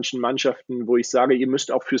Mannschaften, wo ich sage, ihr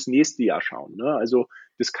müsst auch fürs nächste Jahr schauen. Ne? Also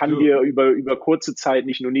das kann dir über kurze Zeit,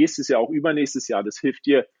 nicht nur nächstes Jahr, auch übernächstes Jahr, das hilft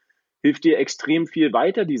dir extrem viel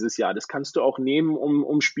weiter dieses Jahr. Das kannst du auch nehmen,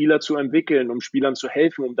 um Spieler zu entwickeln, um Spielern zu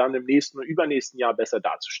helfen, um dann im nächsten oder übernächsten Jahr besser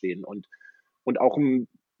dazustehen und auch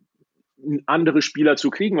andere Spieler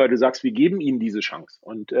zu kriegen, weil du sagst, wir geben ihnen diese Chance.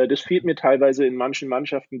 Und das fehlt mir teilweise in manchen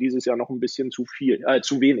Mannschaften dieses Jahr noch ein bisschen zu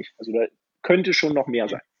wenig. Also da könnte schon noch mehr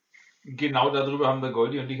sein. Genau darüber haben der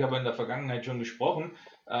Goldi und ich aber in der Vergangenheit schon gesprochen.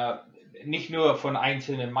 Nicht nur von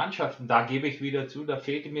einzelnen Mannschaften, da gebe ich wieder zu, da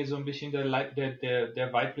fehlte mir so ein bisschen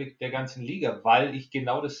der Weitblick der ganzen Liga, weil ich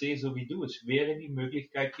genau das sehe, so wie du. Es wäre die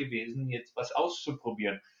Möglichkeit gewesen, jetzt was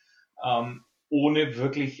auszuprobieren, ohne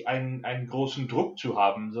wirklich einen großen Druck zu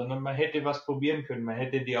haben, sondern man hätte was probieren können. Man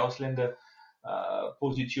hätte die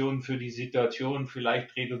Ausländerpositionen für die Situation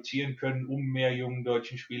vielleicht reduzieren können, um mehr jungen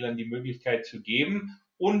deutschen Spielern die Möglichkeit zu geben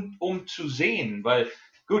und um zu sehen, weil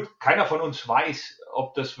gut, keiner von uns weiß,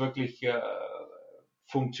 ob das wirklich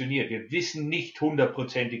funktioniert. Wir wissen nicht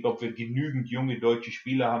hundertprozentig, ob wir genügend junge deutsche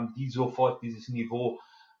Spieler haben, die sofort dieses Niveau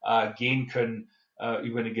gehen können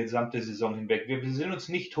über eine gesamte Saison hinweg. Wir sind uns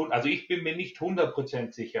nicht, also ich bin mir nicht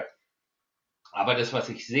 100% sicher. Aber das, was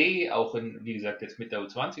ich sehe, auch wie gesagt, jetzt mit der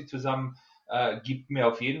U20 zusammen, gibt mir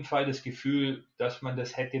auf jeden Fall das Gefühl, dass man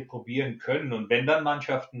das hätte probieren können. Und wenn dann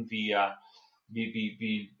Mannschaften wie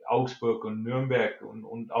Augsburg und Nürnberg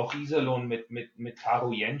und auch Iserlohn mit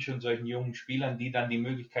Karo Jentsch und solchen jungen Spielern, die dann die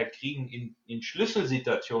Möglichkeit kriegen, in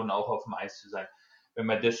Schlüsselsituationen auch auf dem Eis zu sein. Wenn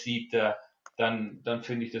man das sieht, dann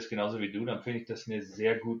finde ich das genauso wie du, dann finde ich das ein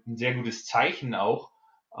sehr gutes Zeichen auch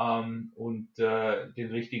und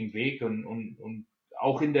den richtigen Weg und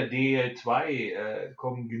auch in der DL2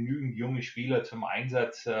 kommen genügend junge Spieler zum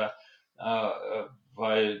Einsatz,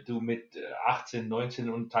 weil du mit 18, 19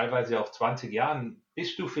 und teilweise auch 20 Jahren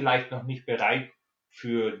bist du vielleicht noch nicht bereit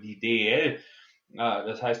für die DEL.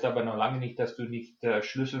 Das heißt aber noch lange nicht, dass du nicht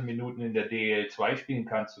Schlüsselminuten in der DEL 2 spielen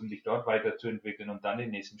kannst, um dich dort weiterzuentwickeln und dann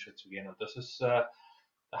den nächsten Schritt zu gehen. Und das ist, da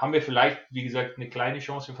haben wir vielleicht, wie gesagt, eine kleine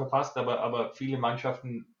Chance verpasst, aber viele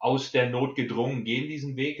Mannschaften aus der Not gedrungen gehen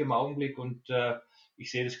diesen Weg im Augenblick und ich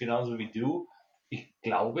sehe das genauso wie du. Ich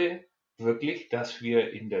glaube wirklich, dass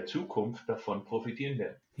wir in der Zukunft davon profitieren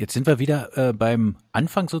werden. Jetzt sind wir wieder beim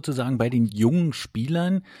Anfang sozusagen bei den jungen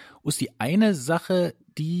Spielern. Ist die eine Sache,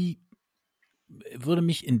 die würde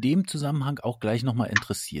mich in dem Zusammenhang auch gleich nochmal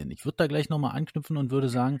interessieren. Ich würde da gleich nochmal anknüpfen und würde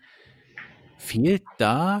sagen, fehlt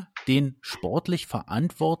da den sportlich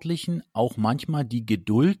Verantwortlichen auch manchmal die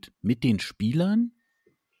Geduld mit den Spielern?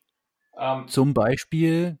 Zum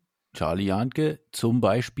Beispiel Charlie Janke, zum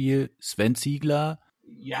Beispiel Sven Ziegler.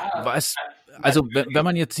 Ja. Also wenn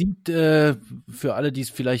man jetzt sieht, für alle, die es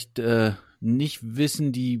vielleicht nicht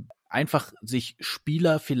wissen, die einfach sich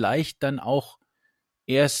Spieler vielleicht dann auch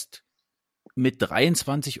erst mit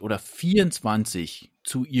 23 oder 24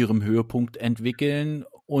 zu ihrem Höhepunkt entwickeln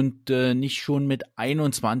und nicht schon mit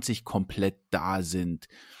 21 komplett da sind.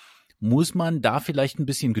 Muss man da vielleicht ein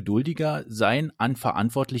bisschen geduldiger sein an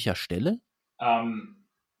verantwortlicher Stelle?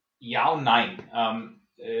 Ja und nein.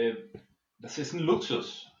 Das ist ein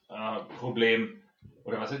Luxusproblem.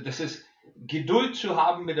 Das ist Geduld zu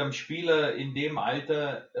haben mit einem Spieler in dem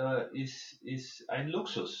Alter ist ein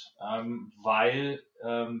Luxus, weil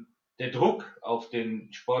der Druck auf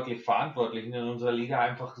den sportlich Verantwortlichen in unserer Liga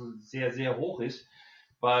einfach sehr, sehr hoch ist,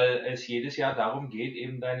 weil es jedes Jahr darum geht,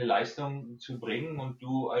 eben deine Leistung zu bringen und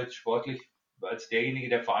du als derjenige,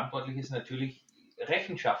 der verantwortlich ist, natürlich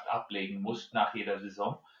Rechenschaft ablegen musst nach jeder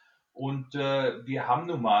Saison. Und wir haben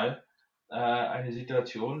nun mal eine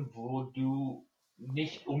Situation, wo du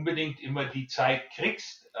nicht unbedingt immer die Zeit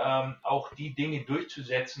kriegst, auch die Dinge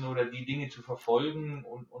durchzusetzen oder die Dinge zu verfolgen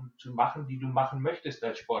und zu machen, die du machen möchtest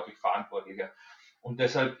als sportlich Verantwortlicher. Und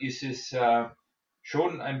deshalb ist es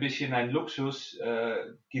schon ein bisschen ein Luxus,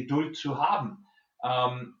 Geduld zu haben.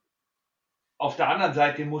 Auf der anderen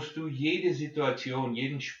Seite musst du jede Situation,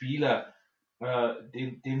 jeden Spieler,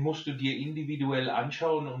 den musst du dir individuell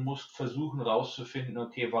anschauen und musst versuchen rauszufinden,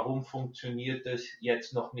 okay, warum funktioniert das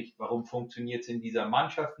jetzt noch nicht? Warum funktioniert es in dieser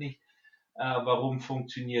Mannschaft nicht? Warum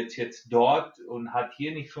funktioniert es jetzt dort und hat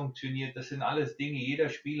hier nicht funktioniert? Das sind alles Dinge. Jeder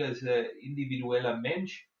Spieler ist ein individueller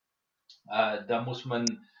Mensch. Da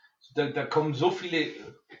kommen so viele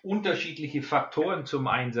unterschiedliche Faktoren zum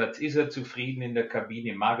Einsatz. Ist er zufrieden in der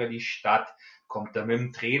Kabine? Mag er die Stadt? Kommt er mit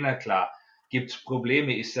dem Trainer klar? Gibt es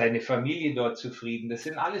Probleme? Ist seine Familie dort zufrieden? Das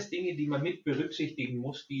sind alles Dinge, die man mit berücksichtigen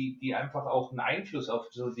muss, die einfach auch einen Einfluss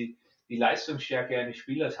auf so die Leistungsstärke eines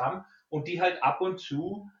Spielers haben und die halt ab und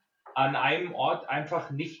zu an einem Ort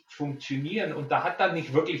einfach nicht funktionieren. Und da hat dann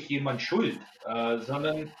nicht wirklich jemand Schuld,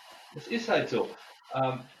 sondern es ist halt so.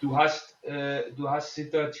 Du hast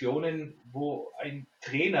Situationen, wo ein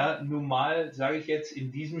Trainer nun mal, sage ich jetzt,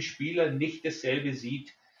 in diesem Spieler nicht dasselbe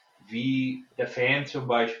sieht wie der Fan zum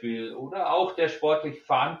Beispiel oder auch der sportlich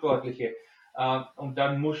Verantwortliche. Und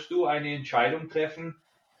dann musst du eine Entscheidung treffen,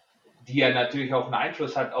 die ja natürlich auch einen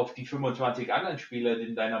Einfluss hat auf die 25 anderen Spieler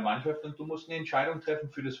in deiner Mannschaft. Und du musst eine Entscheidung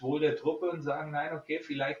treffen für das Wohl der Truppe und sagen, nein, okay,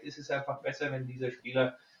 vielleicht ist es einfach besser, wenn dieser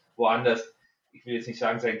Spieler woanders, ich will jetzt nicht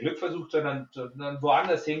sagen, sein Glück versucht, sondern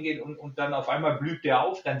woanders hingeht und dann auf einmal blüht der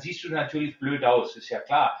auf. Dann siehst du natürlich blöd aus, ist ja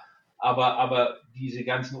klar. Aber diese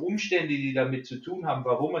ganzen Umstände, die damit zu tun haben,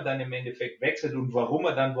 warum er dann im Endeffekt wechselt und warum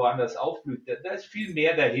er dann woanders aufblüht, da ist viel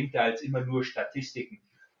mehr dahinter als immer nur Statistiken.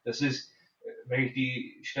 Das ist, wenn ich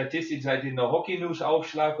die Statistikseite in der Hockey News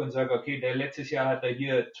aufschlage und sage, okay, letztes Jahr hat er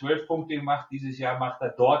hier 12 Punkte gemacht, dieses Jahr macht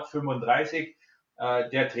er dort 35.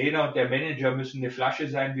 Der Trainer und der Manager müssen eine Flasche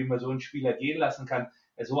sein, wie man so einen Spieler gehen lassen kann.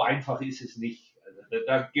 So einfach ist es nicht. Also,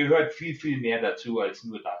 da gehört viel, viel mehr dazu als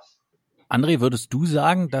nur das. André, würdest du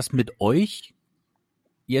sagen, dass mit euch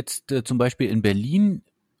jetzt zum Beispiel in Berlin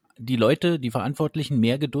die Leute, die Verantwortlichen,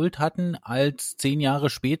 mehr Geduld hatten als 10 Jahre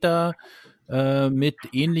später mit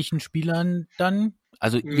ähnlichen Spielern dann?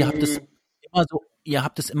 Also ihr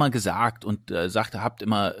habt es immer gesagt und habt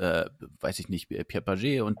immer, weiß ich nicht, Pierre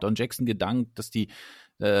Pagé und Don Jackson gedankt, dass die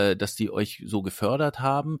euch so gefördert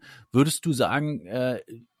haben. Würdest du sagen,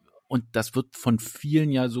 und das wird von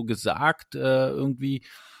vielen ja so gesagt, irgendwie,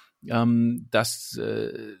 dass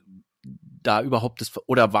da überhaupt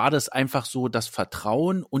oder war das einfach so das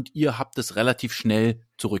Vertrauen und ihr habt es relativ schnell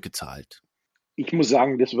zurückgezahlt? Ich muss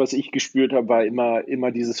sagen, das, was ich gespürt habe, war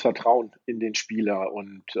immer dieses Vertrauen in den Spieler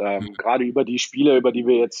und gerade über die Spieler, über die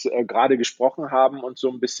wir jetzt gerade gesprochen haben und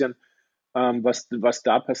so ein bisschen, Was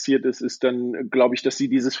da passiert ist, ist dann, glaube ich, dass sie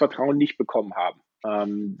dieses Vertrauen nicht bekommen haben,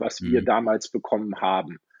 was wir damals bekommen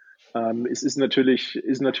haben. Es ist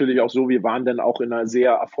natürlich auch so, wir waren dann auch in einer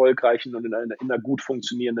sehr erfolgreichen und in einer gut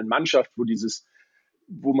funktionierenden Mannschaft,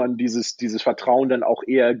 wo man dieses Vertrauen dann auch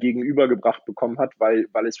eher gegenübergebracht bekommen hat, weil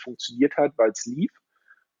es funktioniert hat, weil es lief.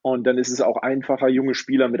 Und dann ist es auch einfacher, junge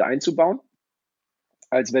Spieler mit einzubauen,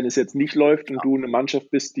 als wenn es jetzt nicht läuft und du eine Mannschaft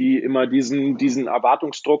bist, die immer diesen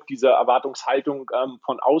Erwartungsdruck, diese Erwartungshaltung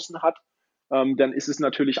von außen hat. Dann ist es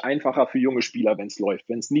natürlich einfacher für junge Spieler, wenn es läuft.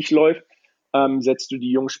 Wenn es nicht läuft, setzt du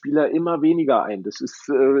die jungen Spieler immer weniger ein. Das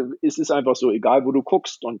ist einfach so, egal wo du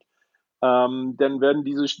guckst. Und dann werden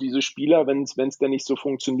diese Spieler, wenn es dann nicht so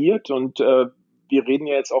funktioniert, und wir reden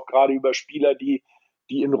ja jetzt auch gerade über Spieler, die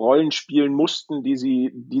in Rollen spielen mussten, für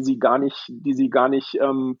die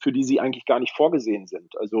sie eigentlich gar nicht vorgesehen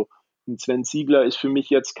sind. Also ein Sven Ziegler ist für mich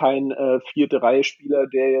jetzt kein vierte Reihe Spieler,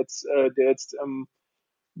 der jetzt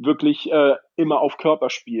wirklich immer auf Körper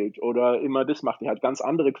spielt oder immer das macht. Er hat ganz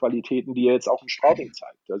andere Qualitäten, die er jetzt auch in Straubing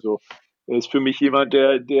zeigt. Also er ist für mich jemand,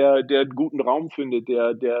 der einen guten Raum findet,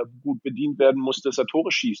 der gut bedient werden muss, dass er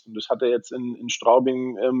Tore schießt. Und das hat er jetzt in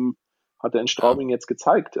Straubing jetzt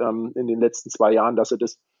gezeigt, in den letzten 2 Jahren, dass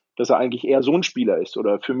er eigentlich eher so ein Spieler ist.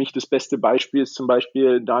 Oder für mich das beste Beispiel ist zum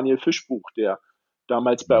Beispiel Daniel Fischbuch, der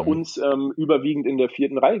damals bei uns überwiegend in der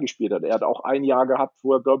 4. Reihe gespielt hat. Er hat auch ein Jahr gehabt,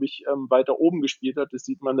 wo er, glaube ich, weiter oben gespielt hat. Das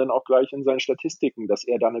sieht man dann auch gleich in seinen Statistiken, dass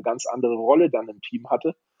er da eine ganz andere Rolle dann im Team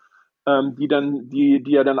hatte,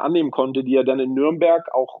 die er dann annehmen konnte, die er dann in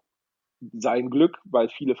Nürnberg auch sein Glück, weil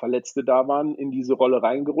viele Verletzte da waren, in diese Rolle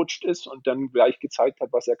reingerutscht ist und dann gleich gezeigt hat,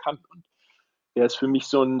 was er kann. Und er ist für mich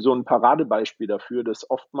so ein Paradebeispiel dafür, dass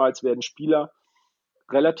oftmals werden Spieler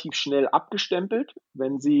relativ schnell abgestempelt.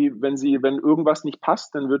 Wenn irgendwas nicht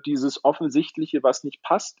passt, dann wird dieses Offensichtliche, was nicht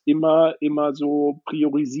passt, immer so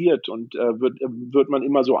priorisiert und wird man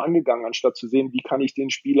immer so angegangen, anstatt zu sehen, wie kann ich den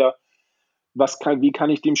Spieler wie kann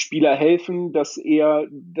ich dem Spieler helfen, dass er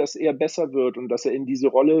besser wird und dass er in diese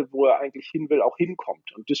Rolle, wo er eigentlich hin will, auch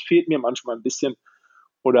hinkommt. Und das fehlt mir manchmal ein bisschen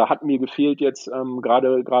oder hat mir gefehlt jetzt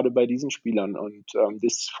gerade bei diesen Spielern. Und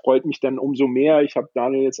das freut mich dann umso mehr. Ich habe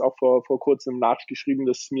Daniel jetzt auch vor kurzem Nachricht geschrieben,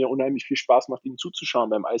 dass es mir unheimlich viel Spaß macht, ihm zuzuschauen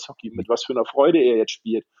beim Eishockey, mit was für einer Freude er jetzt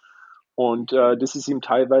spielt. Und das ist ihm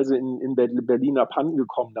teilweise in Berlin abhanden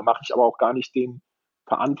gekommen. Da mache ich aber auch gar nicht den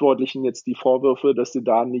Verantwortlichen jetzt die Vorwürfe, dass sie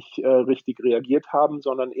da nicht richtig reagiert haben,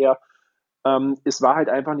 sondern eher, es war halt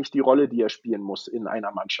einfach nicht die Rolle, die er spielen muss in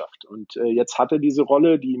einer Mannschaft. Und jetzt hat er diese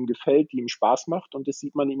Rolle, die ihm gefällt, die ihm Spaß macht, und das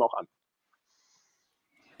sieht man ihm auch an.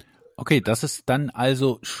 Okay, das ist dann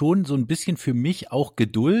also schon so ein bisschen für mich auch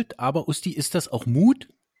Geduld, aber Usti, ist das auch Mut?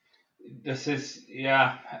 Das ist,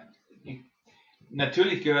 ja,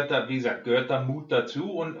 natürlich gehört da Mut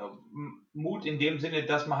dazu, und Mut in dem Sinne,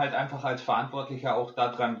 dass man halt einfach als Verantwortlicher auch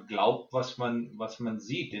daran glaubt, was man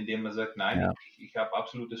sieht, indem man sagt, nein, ja, ich habe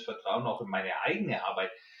absolutes Vertrauen auch in meine eigene Arbeit.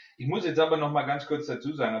 Ich muss jetzt aber noch mal ganz kurz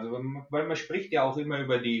dazu sagen, also weil man spricht ja auch immer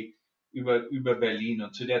über Berlin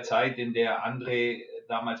und zu der Zeit, in der André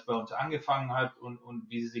damals bei uns angefangen hat und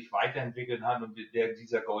wie sie sich weiterentwickelt hat und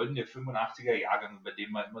dieser goldene 85er Jahrgang, über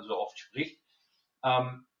den man immer so oft spricht,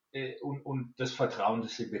 und das Vertrauen,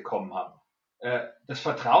 das sie bekommen haben. Das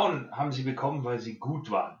Vertrauen haben sie bekommen, weil sie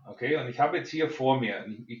gut waren. Okay? Und ich habe jetzt hier vor mir,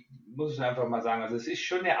 ich muss es einfach mal sagen, also es ist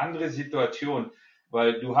schon eine andere Situation,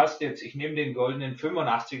 weil du hast jetzt, ich nehme den goldenen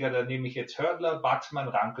 85er, da nehme ich jetzt Hördler, Baxmann,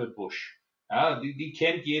 Rankel, Busch. Ja, die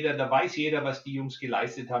kennt jeder, da weiß jeder, was die Jungs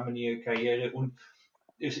geleistet haben in ihrer Karriere, und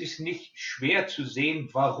es ist nicht schwer zu sehen,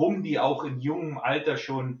 warum die auch in jungem Alter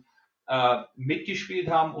schon mitgespielt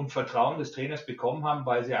haben und Vertrauen des Trainers bekommen haben,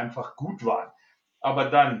 weil sie einfach gut waren. Aber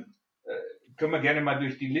dann können wir gerne mal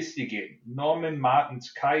durch die Liste gehen. Norman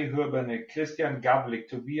Martens, Kai Hörberne, Christian Gavlik,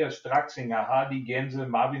 Tobias Straxinger, Hardy Gensel,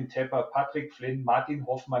 Marvin Tepper, Patrick Flynn, Martin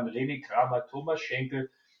Hoffmann, René Kramer, Thomas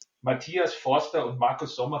Schenkel, Matthias Forster und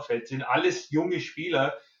Markus Sommerfeld sind alles junge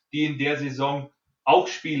Spieler, die in der Saison auch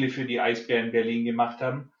Spiele für die Eisbären Berlin gemacht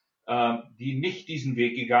haben, die nicht diesen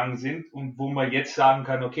Weg gegangen sind und wo man jetzt sagen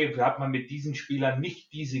kann, okay, hat man mit diesen Spielern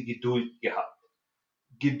nicht diese Geduld gehabt.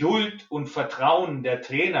 Geduld und Vertrauen der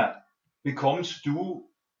Trainer bekommst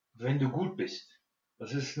du, wenn du gut bist.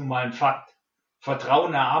 Das ist nun mal ein Fakt.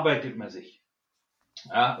 Vertrauen erarbeitet man sich.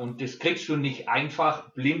 Ja, und das kriegst du nicht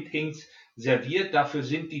einfach blindlings serviert. Dafür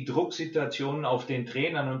sind die Drucksituationen auf den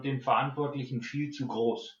Trainern und den Verantwortlichen viel zu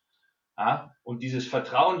groß. Ja, und dieses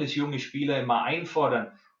Vertrauen des jungen Spieler immer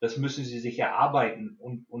einfordern, das müssen sie sich erarbeiten.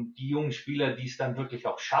 Und die jungen Spieler, die es dann wirklich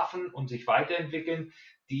auch schaffen und sich weiterentwickeln,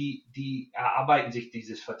 die erarbeiten sich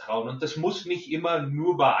dieses Vertrauen. Und das muss nicht immer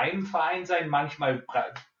nur bei einem Verein sein. Manchmal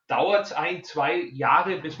dauert es 1-2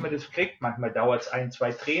 Jahre, bis man das kriegt. Manchmal dauert es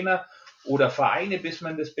 1-2 Trainer oder Vereine, bis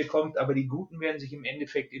man das bekommt. Aber die Guten werden sich im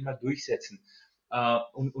Endeffekt immer durchsetzen.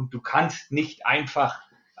 Und du kannst nicht einfach,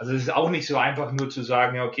 also es ist auch nicht so einfach nur zu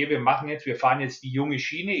sagen, ja, okay, wir fahren jetzt die junge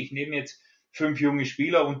Schiene, ich nehme jetzt 5 junge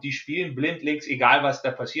Spieler und die spielen blindlings, egal was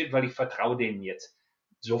da passiert, weil ich vertraue denen jetzt.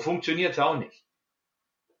 So funktioniert es auch nicht.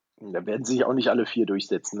 Da werden sich auch nicht alle 4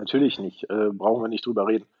 durchsetzen. Natürlich nicht. Brauchen wir nicht drüber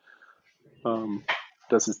reden.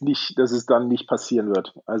 Dass es dann nicht passieren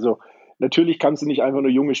wird. Also natürlich kannst du nicht einfach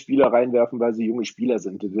nur junge Spieler reinwerfen, weil sie junge Spieler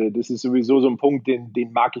sind. Das ist sowieso so ein Punkt,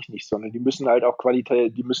 den mag ich nicht, sondern die müssen halt auch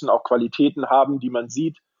Qualitäten haben, die man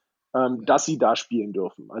sieht, dass sie da spielen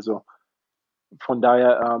dürfen. Also von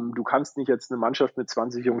daher, du kannst nicht jetzt eine Mannschaft mit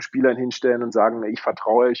 20 jungen Spielern hinstellen und sagen, ich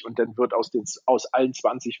vertraue euch und dann wird aus allen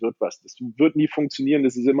 20 wird was. Das wird nie funktionieren.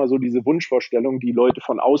 Das ist immer so diese Wunschvorstellung, die Leute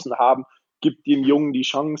von außen haben. Gib den Jungen die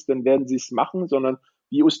Chance, dann werden sie es machen, sondern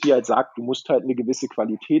wie Usti halt sagt, du musst halt eine gewisse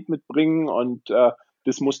Qualität mitbringen und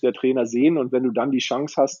das muss der Trainer sehen und wenn du dann die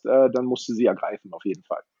Chance hast, dann musst du sie ergreifen, auf jeden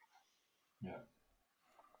Fall.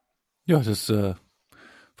 Ja, das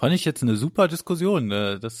fand ich jetzt eine super Diskussion.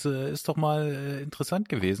 Das ist doch mal interessant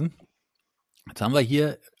gewesen. Jetzt haben wir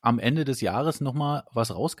hier am Ende des Jahres nochmal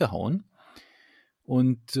was rausgehauen.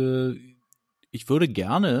 Und ich würde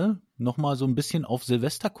gerne nochmal so ein bisschen auf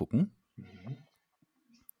Silvester gucken.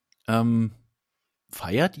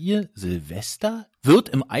 Feiert ihr Silvester? Wird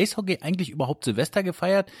im Eishockey eigentlich überhaupt Silvester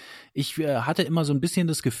gefeiert? Ich hatte immer so ein bisschen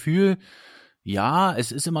das Gefühl, ja,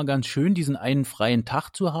 es ist immer ganz schön, diesen einen freien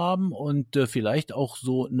Tag zu haben und vielleicht auch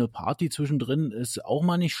so eine Party zwischendrin ist auch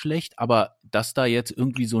mal nicht schlecht, aber dass da jetzt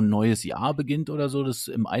irgendwie so ein neues Jahr beginnt oder so, das ist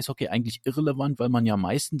im Eishockey eigentlich irrelevant, weil man ja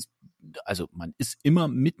meistens, also man ist immer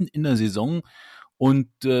mitten in der Saison und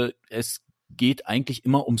es geht eigentlich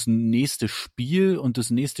immer ums nächste Spiel und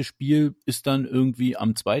das nächste Spiel ist dann irgendwie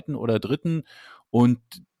am 2. oder 3. und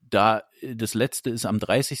da das letzte ist am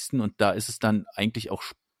 30. und da ist es dann eigentlich auch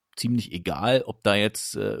ziemlich egal, ob da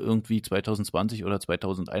jetzt irgendwie 2020 oder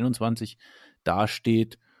 2021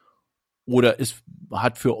 dasteht oder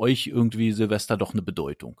hat für euch irgendwie Silvester doch eine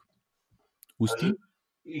Bedeutung? Usti? Also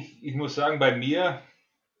ich muss sagen, bei mir,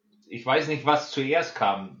 ich weiß nicht, was zuerst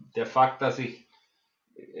kam. Der Fakt, dass ich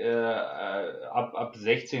ab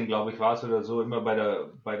 16, glaube ich, war es oder so, immer bei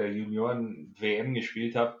der Junioren-WM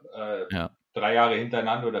gespielt habe, 3 Jahre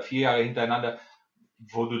hintereinander oder 4 Jahre hintereinander,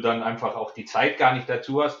 wo du dann einfach auch die Zeit gar nicht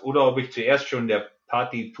dazu hast, oder ob ich zuerst schon der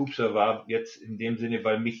Party-Pupser war, jetzt in dem Sinne,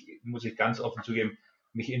 weil muss ich ganz offen zugeben,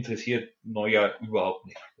 mich interessiert Neujahr überhaupt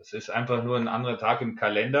nicht. Das ist einfach nur ein anderer Tag im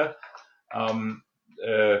Kalender.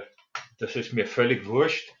 Das ist mir völlig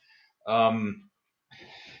wurscht.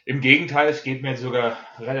 Im Gegenteil, es geht mir sogar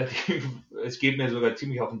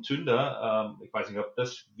ziemlich auf den Zünder. Ich weiß nicht, ob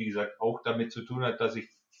das, wie gesagt, auch damit zu tun hat, dass ich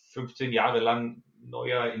 15 Jahre lang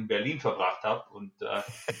Neujahr in Berlin verbracht habe und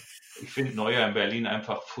ich finde Neujahr in Berlin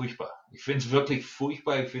einfach furchtbar. Ich finde es wirklich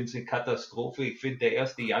furchtbar, ich finde es eine Katastrophe. Ich finde, der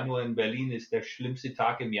 1. Januar in Berlin ist der schlimmste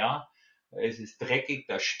Tag im Jahr. Es ist dreckig,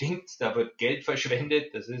 da stinkt, da wird Geld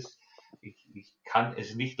verschwendet. Ich kann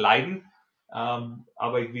es nicht leiden.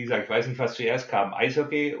 Aber wie gesagt, ich weiß nicht, was zuerst kam,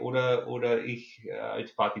 Eishockey oder ich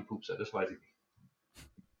als Partypupser, das weiß ich nicht.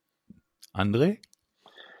 André?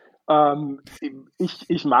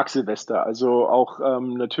 Ich mag Silvester. Also auch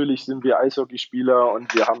natürlich sind wir Eishockeyspieler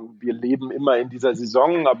und wir leben immer in dieser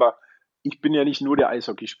Saison, aber ich bin ja nicht nur der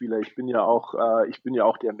Eishockeyspieler, ich bin ja auch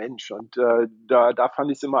der Mensch. Und da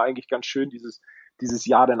fand ich es immer eigentlich ganz schön, dieses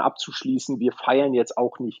Jahr dann abzuschließen. Wir feiern jetzt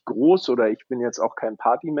auch nicht groß oder ich bin jetzt auch kein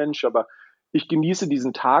Partymensch, aber ich genieße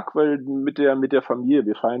diesen Tag, weil mit der Familie,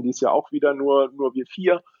 wir feiern dieses Jahr auch wieder nur wir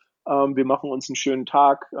 4. Wir machen uns einen schönen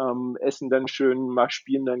Tag, essen dann schön,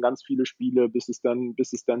 spielen dann ganz viele Spiele, bis es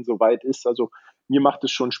dann soweit ist. Also mir macht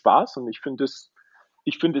es schon Spaß und ich finde es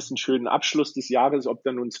einen schönen Abschluss des Jahres, ob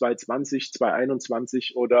dann nun 2020,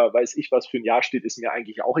 2021 oder weiß ich was für ein Jahr steht, ist mir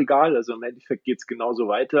eigentlich auch egal. Also im Endeffekt geht's genauso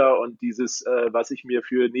weiter und dieses, was ich mir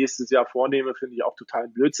für nächstes Jahr vornehme, finde ich auch total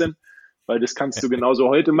Blödsinn, weil das kannst du genauso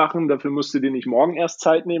heute machen, dafür musst du dir nicht morgen erst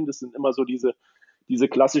Zeit nehmen. Das sind immer so diese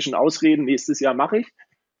klassischen Ausreden, nächstes Jahr mache ich.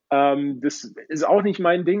 Das ist auch nicht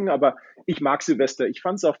mein Ding, aber ich mag Silvester. Ich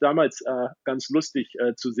fand es auch damals ganz lustig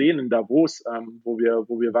zu sehen in Davos, wo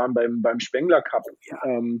wir waren beim Spengler Cup.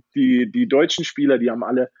 Die deutschen Spieler, die haben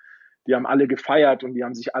alle gefeiert und die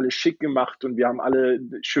haben sich alle schick gemacht und wir haben alle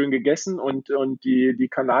schön gegessen und die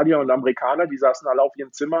Kanadier und Amerikaner, die saßen alle auf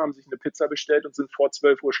ihrem Zimmer, haben sich eine Pizza bestellt und sind vor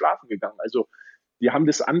 12 Uhr schlafen gegangen. Also die haben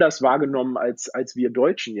das anders wahrgenommen als wir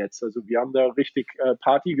Deutschen jetzt. Also wir haben da richtig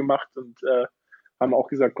Party gemacht und haben auch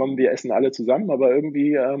gesagt, komm, wir essen alle zusammen, aber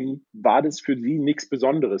irgendwie war das für sie nichts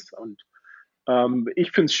Besonderes. Und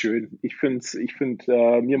Ich finde es schön.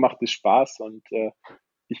 Mir macht es Spaß und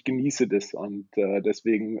ich genieße das und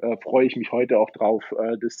deswegen freue ich mich heute auch drauf,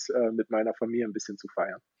 das mit meiner Familie ein bisschen zu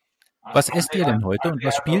feiern. Was esst ihr denn heute und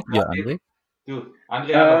was spielt ihr, André? Du,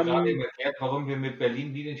 André hat auch gerade eben erklärt, warum wir mit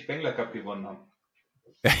Berlin nie den Spengler Cup gewonnen haben.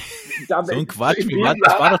 So ein Quatsch,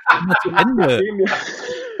 das war doch immer zu Ende.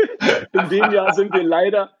 In dem Jahr sind wir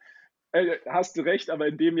leider, hast du recht, aber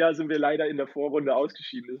in dem Jahr sind wir leider in der Vorrunde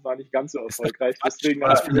ausgeschieden. Das war nicht ganz so erfolgreich. Deswegen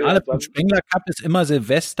Das Finale vom Spengler Cup ist immer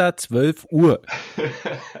Silvester, 12 Uhr.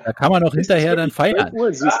 Da kann man auch hinterher dann feiern. 12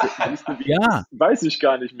 Uhr, siehst du, Ja. Das weiß ich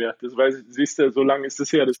gar nicht mehr. Siehst du, so lange ist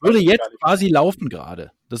das her. Das würde jetzt quasi laufen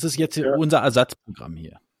gerade. Das ist jetzt unser Ersatzprogramm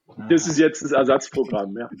hier. Das ist jetzt das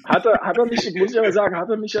Ersatzprogramm, ja. Hat er mich, muss ich aber sagen, hat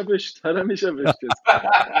er mich erwischt jetzt.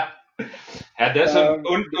 Ja, das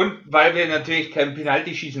und weil wir natürlich kein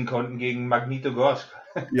Penalty schießen konnten gegen Magnitogorsk.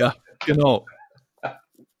 Ja, genau.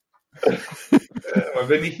 Weil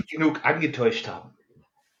wir nicht genug angetäuscht haben.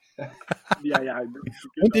 Ja. Genau.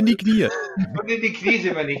 Und in die Knie. Und in die Knie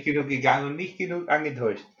sind wir nicht genug gegangen und nicht genug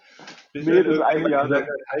angetäuscht. Das eine Jahr.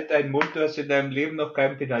 Halt deinen Mund, du hast in deinem Leben noch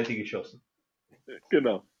keinen Penalty geschossen.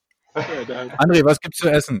 Genau. Ja, André, was gibt's zu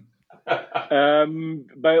essen?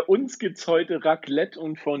 Bei uns gibt's heute Raclette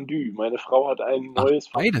und Fondue. Meine Frau hat ein neues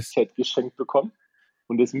Set geschenkt bekommen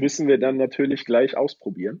und das müssen wir dann natürlich gleich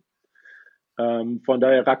ausprobieren. Von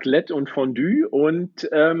daher Raclette und Fondue und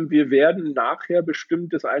wir werden nachher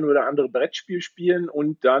bestimmt das ein oder andere Brettspiel spielen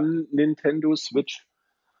und dann Nintendo Switch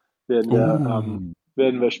werden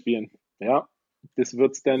wir spielen. Ja, das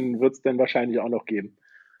wird's dann wahrscheinlich auch noch geben.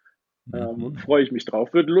 Freue ich mich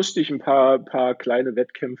drauf. Wird lustig, ein paar kleine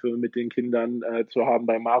Wettkämpfe mit den Kindern zu haben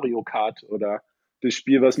bei Mario Kart oder das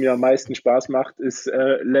Spiel, was mir am meisten Spaß macht, ist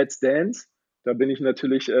Let's Dance. Da bin ich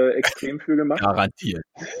natürlich extrem für gemacht. Garantiert.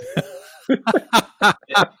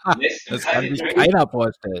 Das kann sich keiner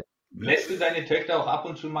vorstellen. Lässt du deine Töchter auch ab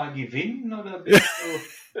und zu mal gewinnen oder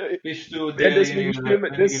bist du der deswegen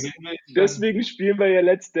spielen wir ja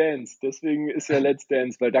Let's Dance. Deswegen ist ja Let's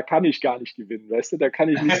Dance, weil da kann ich gar nicht gewinnen, weißt du? Da kann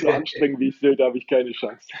ich nicht so anstrengen, wie ich will, da habe ich keine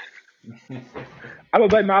Chance. Aber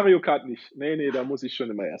bei Mario Kart nicht. Nee, da muss ich schon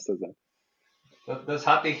immer Erster sein. Das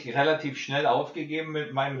hatte ich relativ schnell aufgegeben,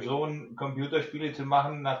 mit meinem Sohn Computerspiele zu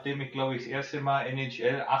machen, nachdem ich, glaube ich, das erste Mal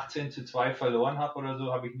NHL 18:2 verloren habe oder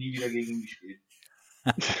so, habe ich nie wieder gegen ihn gespielt.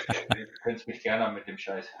 Du könntest mich gerne haben mit dem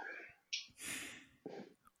Scheiß.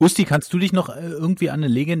 Usti, kannst du dich noch irgendwie an eine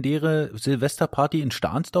legendäre Silvesterparty in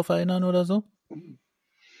Stahnsdorf erinnern oder so?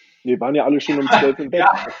 Wir waren ja alle schon um 12 im Bett,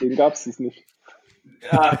 Ja. deswegen gab es das nicht.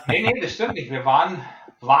 Ja, nee, das stimmt nicht. Wir waren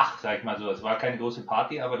wach, sag ich mal so. Es war keine große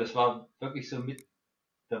Party, aber das war wirklich so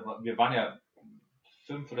wir waren ja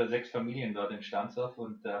 5 oder 6 Familien dort in Stahnsdorf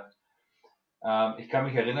und ich kann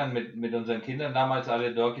mich erinnern, mit unseren Kindern damals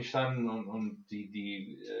alle dort gestanden und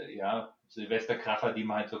die Silvesterkracher, die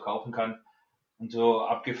man halt so kaufen kann und so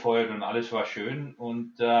abgefeuert und alles war schön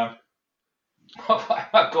und auf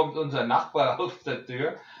einmal kommt unser Nachbar auf der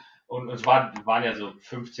Tür und es waren ja so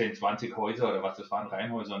 15, 20 Häuser oder was, das waren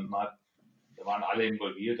Reihenhäuser und da waren alle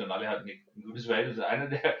involviert und alle hatten ein gutes Verhältnis. Einer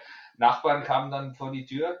der Nachbarn kam dann vor die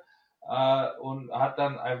Tür und hat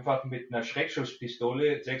dann einfach mit einer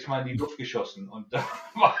Schreckschusspistole 6-mal in die Luft geschossen. Und da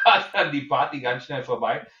war dann die Party ganz schnell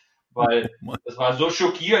vorbei, weil das war so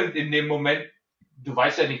schockierend in dem Moment. Du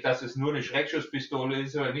weißt ja nicht, dass es nur eine Schreckschusspistole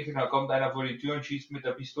ist oder nicht. Und da kommt einer vor die Tür und schießt mit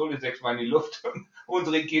der Pistole 6-mal in die Luft. Und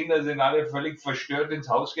unsere Kinder sind alle völlig verstört ins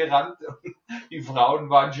Haus gerannt. Und die Frauen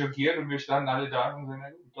waren schockiert und wir standen alle da und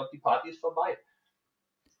gesagt, ich glaube, die Party ist vorbei.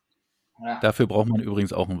 Ja. Dafür braucht man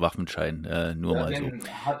übrigens auch einen Waffenschein, nur mal so.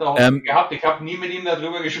 Hat er auch gehabt. Ich habe nie mit ihm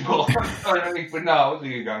darüber gesprochen, sondern ich bin nach Hause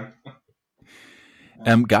gegangen.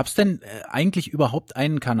 Gab es denn eigentlich überhaupt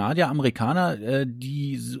einen Kanadier, Amerikaner,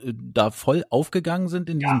 die da voll aufgegangen sind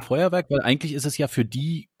in diesem Feuerwerk? Weil eigentlich ist es ja für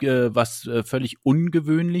die was völlig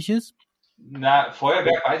Ungewöhnliches. Na,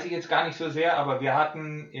 Feuerwerk weiß ich jetzt gar nicht so sehr, aber wir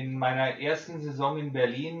hatten in meiner ersten Saison in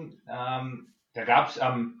Berlin, da gab es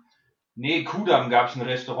Kudamm gab es ein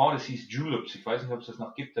Restaurant, das hieß Juleps. Ich weiß nicht, ob es das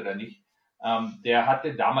noch gibt oder nicht. Der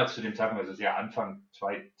hatte damals zu dem Zeitpunkt, also sehr Anfang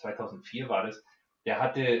 2004 war das, der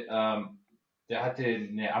hatte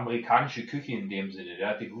eine amerikanische Küche in dem Sinne. Der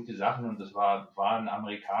hatte gute Sachen und das war ein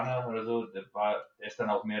Amerikaner oder so. Der ist dann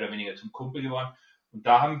auch mehr oder weniger zum Kumpel geworden. Und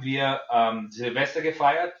da haben wir Silvester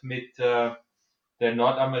gefeiert mit der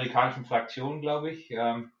nordamerikanischen Fraktion, glaube ich.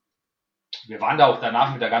 Wir waren da auch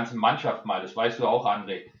danach mit der ganzen Mannschaft mal. Das weißt du auch,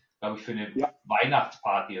 André. Glaube ich, für eine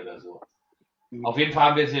Weihnachtsparty oder so. Auf jeden Fall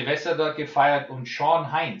haben wir Silvester dort gefeiert und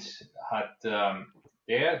Sean Heinz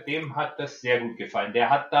dem hat das sehr gut gefallen.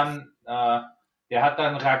 Der hat dann der hat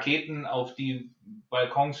dann Raketen auf die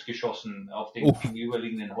Balkons geschossen, auf den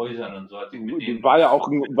gegenüberliegenden Häusern und so. War ja auch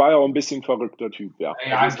ein bisschen verrückter Typ, ja.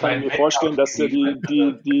 Ja, Also das kann ich mir vorstellen, dass er den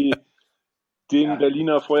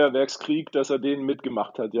Berliner Feuerwerkskrieg, dass er den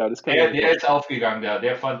mitgemacht hat. Ja, das kann ich mir Der ist aufgegangen,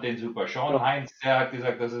 der fand den super. Sean Heinz, der hat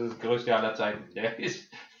gesagt, das ist das Größte aller Zeiten. Der ist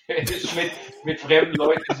mit fremden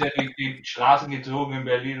Leuten ist er durch die Straßen gezogen in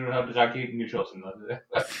Berlin und hat Raketen geschossen. Also,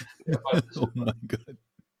 Oh mein Gott.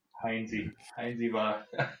 Heinzi war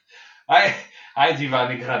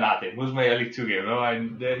eine Granate, muss man ehrlich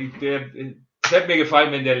zugeben. Es hätte mir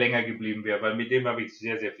gefallen, wenn der länger geblieben wäre, weil mit dem habe ich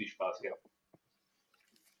sehr, sehr viel Spaß gehabt.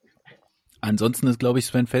 Ansonsten ist, glaube ich,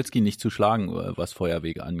 Sven Felski nicht zu schlagen, was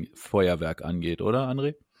Feuerwerk angeht, oder,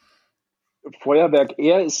 André? Feuerwerk,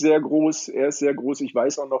 er ist sehr groß. Ich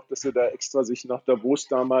weiß auch noch, dass sie da extra sich nach Davos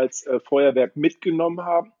damals Feuerwerk mitgenommen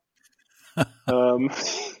haben.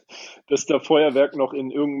 Dass da Feuerwerk noch in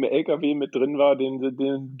irgendeinem LKW mit drin war,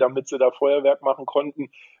 damit sie da Feuerwerk machen konnten.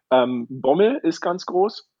 Bommel ist ganz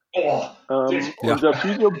groß. Unser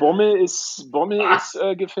Physio Bommel ist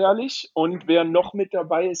gefährlich, und wer noch mit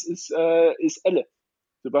dabei ist Elle.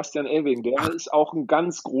 Sebastian Elving, der ist auch ein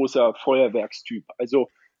ganz großer Feuerwerkstyp. Also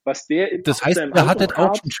was der das heißt, er hatte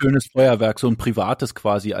auch ein schönes Feuerwerk, so ein privates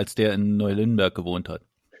quasi, als der in Neulindenberg gewohnt hat.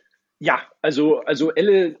 Ja, also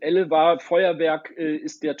Elle war Feuerwerk,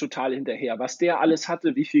 ist der total hinterher. Was der alles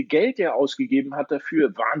hatte, wie viel Geld der ausgegeben hat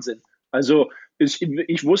dafür, Wahnsinn. Also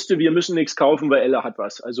ich wusste, wir müssen nichts kaufen, weil Elle hat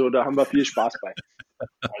was. Also da haben wir viel Spaß bei.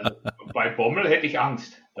 Also, bei Bommel hätte ich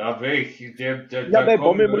Angst. Da wäre ich. Bei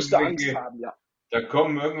Bommel musst du Angst haben, ja. Da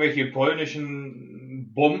kommen irgendwelche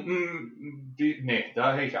polnischen Bomben.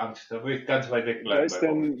 Da hätte ich Angst. Da würde ich ganz weit weg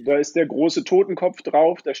bleiben. Da ist der große Totenkopf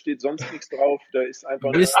drauf, da steht sonst nichts drauf. Da ist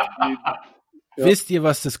einfach Wisst ihr,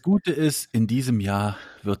 was das Gute ist? In diesem Jahr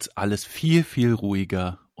wird es alles viel, viel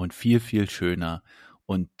ruhiger und viel, viel schöner.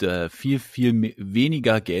 Und viel, viel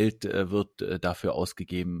weniger Geld wird dafür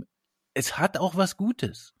ausgegeben. Es hat auch was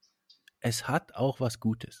Gutes.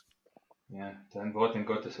 Ja, dein Wort in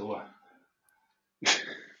Gottes Ohr.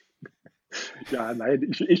 Ja,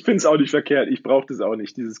 nein, ich finde es auch nicht verkehrt. Ich brauche das auch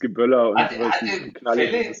nicht, dieses Geböller und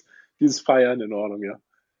dieses Feiern in Ordnung, ja.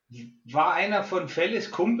 War einer von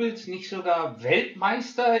Felles Kumpels nicht sogar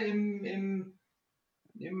Weltmeister im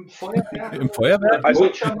Feuerwerk? Im Feuerwerk?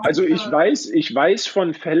 Also ich weiß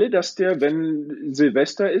von Felle, dass der, wenn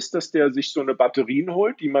Silvester ist, dass der sich so eine Batterien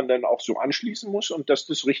holt, die man dann auch so anschließen muss, und dass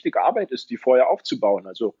das richtig Arbeit ist, die Feuer aufzubauen.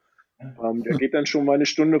 Also der geht dann schon mal eine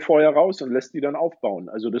Stunde vorher raus und lässt die dann aufbauen.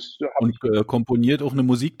 Also und komponiert auch eine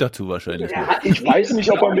Musik dazu wahrscheinlich. Ich weiß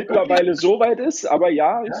nicht, ob er mittlerweile so weit ist, aber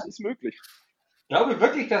ja, es ist möglich. Ich glaube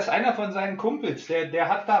wirklich, dass einer von seinen Kumpels, der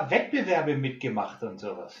hat da Wettbewerbe mitgemacht und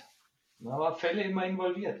sowas. Da war Felle immer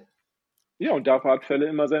involviert. Ja, und da hat Felle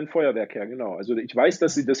immer sein Feuerwerk her, genau. Also ich weiß,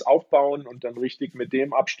 dass sie das aufbauen und dann richtig mit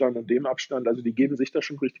dem Abstand und dem Abstand, also die geben sich da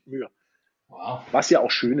schon richtig Mühe. Wow. Was ja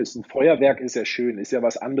auch schön ist, ein Feuerwerk ist ja schön, ist ja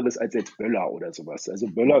was anderes als jetzt Böller oder sowas. Also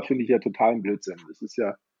Böller finde ich ja total ein Blödsinn. Das ist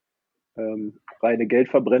ja reine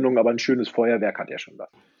Geldverbrennung, aber ein schönes Feuerwerk hat ja schon was.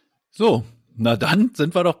 So, na dann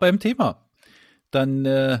sind wir doch beim Thema. Dann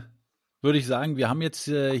würde ich sagen, wir haben jetzt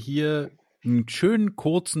hier einen schönen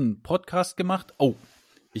kurzen Podcast gemacht. Oh,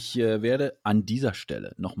 ich werde an dieser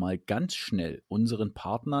Stelle nochmal ganz schnell unseren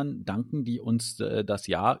Partnern danken, die uns das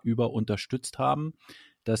Jahr über unterstützt haben.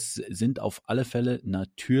 Das sind auf alle Fälle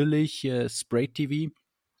natürlich Spray TV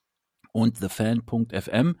und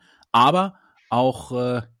TheFan.fm, aber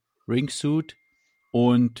auch Ringsuit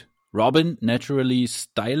und Robin, Naturally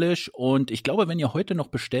Stylish. Und ich glaube, wenn ihr heute noch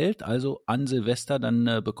bestellt, also an Silvester,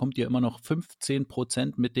 dann bekommt ihr immer noch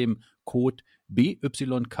 15% mit dem Code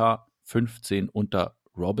BYK15 unter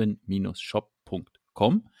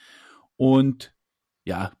robin-shop.com. Und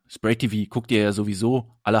ja, Spray TV guckt ihr ja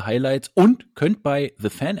sowieso alle Highlights und könnt bei The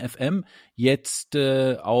Fan FM jetzt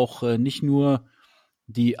auch nicht nur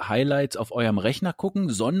die Highlights auf eurem Rechner gucken,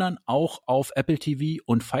 sondern auch auf Apple TV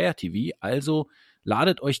und Fire TV. Also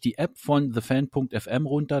ladet euch die App von TheFan.fm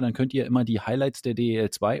runter, dann könnt ihr immer die Highlights der DEL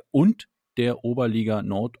 2 und der Oberliga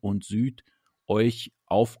Nord und Süd euch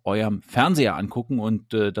auf eurem Fernseher angucken,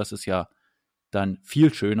 und das ist ja dann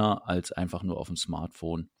viel schöner als einfach nur auf dem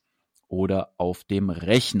Smartphone oder auf dem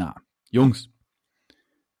Rechner. Jungs,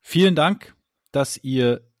 vielen Dank, dass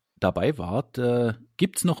ihr dabei wart.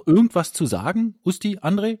 Gibt's noch irgendwas zu sagen, Usti,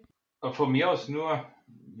 André? Von mir aus nur,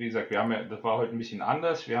 wie gesagt, das war heute ein bisschen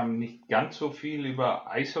anders. Wir haben nicht ganz so viel über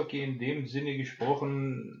Eishockey in dem Sinne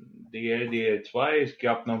gesprochen. DL 2, es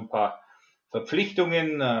gab noch ein paar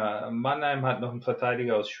Verpflichtungen. Mannheim hat noch einen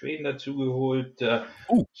Verteidiger aus Schweden dazugeholt.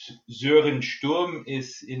 Oh. Sören Sturm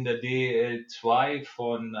ist in der DL2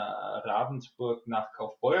 von Ravensburg nach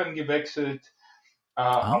Kaufbeuren gewechselt.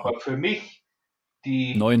 Aber für mich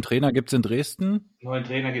die Neuen Trainer gibt's in Dresden.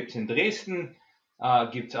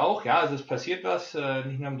 Gibt's auch, ja, also es passiert was,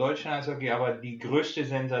 nicht nur im deutschen Eishockey, aber die größte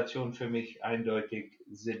Sensation für mich eindeutig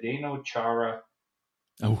Zdeno Chara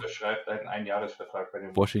unterschreibt einen Einjahresvertrag bei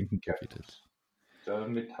den Washington Capitals.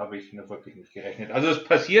 Damit habe ich wirklich nicht gerechnet. Also es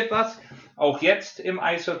passiert was, auch jetzt im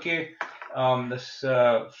Eishockey.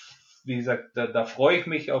 Wie gesagt, da freue ich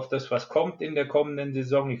mich auf das, was kommt in der kommenden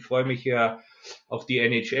Saison. Ich freue mich ja auf die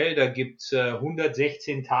NHL. Da gibt's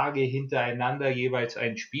 116 Tage hintereinander jeweils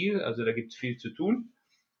ein Spiel. Also da gibt's viel zu tun.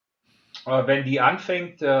 Aber wenn die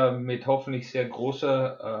anfängt mit hoffentlich sehr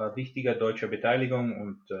großer, wichtiger deutscher Beteiligung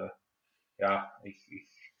und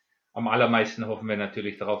am allermeisten hoffen wir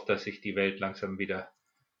natürlich darauf, dass sich die Welt langsam wieder,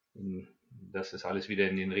 dass es alles wieder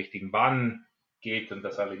in den richtigen Bahnen geht und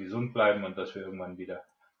dass alle gesund bleiben und dass wir irgendwann wieder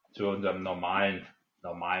zu unserem normalen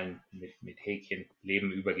mit Häkchen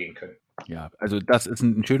Leben übergehen können. Ja, also das ist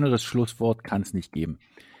ein schöneres Schlusswort, kann es nicht geben.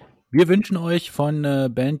 Wir wünschen euch von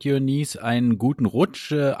Bend Your Knees einen guten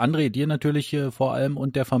Rutsch. André, dir natürlich vor allem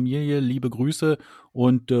und der Familie liebe Grüße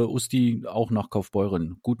und Usti auch nach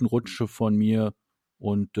Kaufbeuren. Guten Rutsch von mir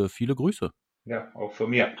und viele Grüße. Ja, auch von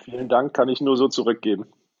mir. Vielen Dank, kann ich nur so zurückgeben.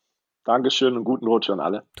 Dankeschön und guten Rutsch an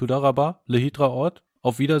alle. Tudaraba, Lehitra Ort,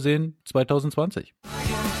 auf Wiedersehen 2020.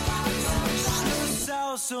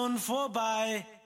 Aus und vorbei.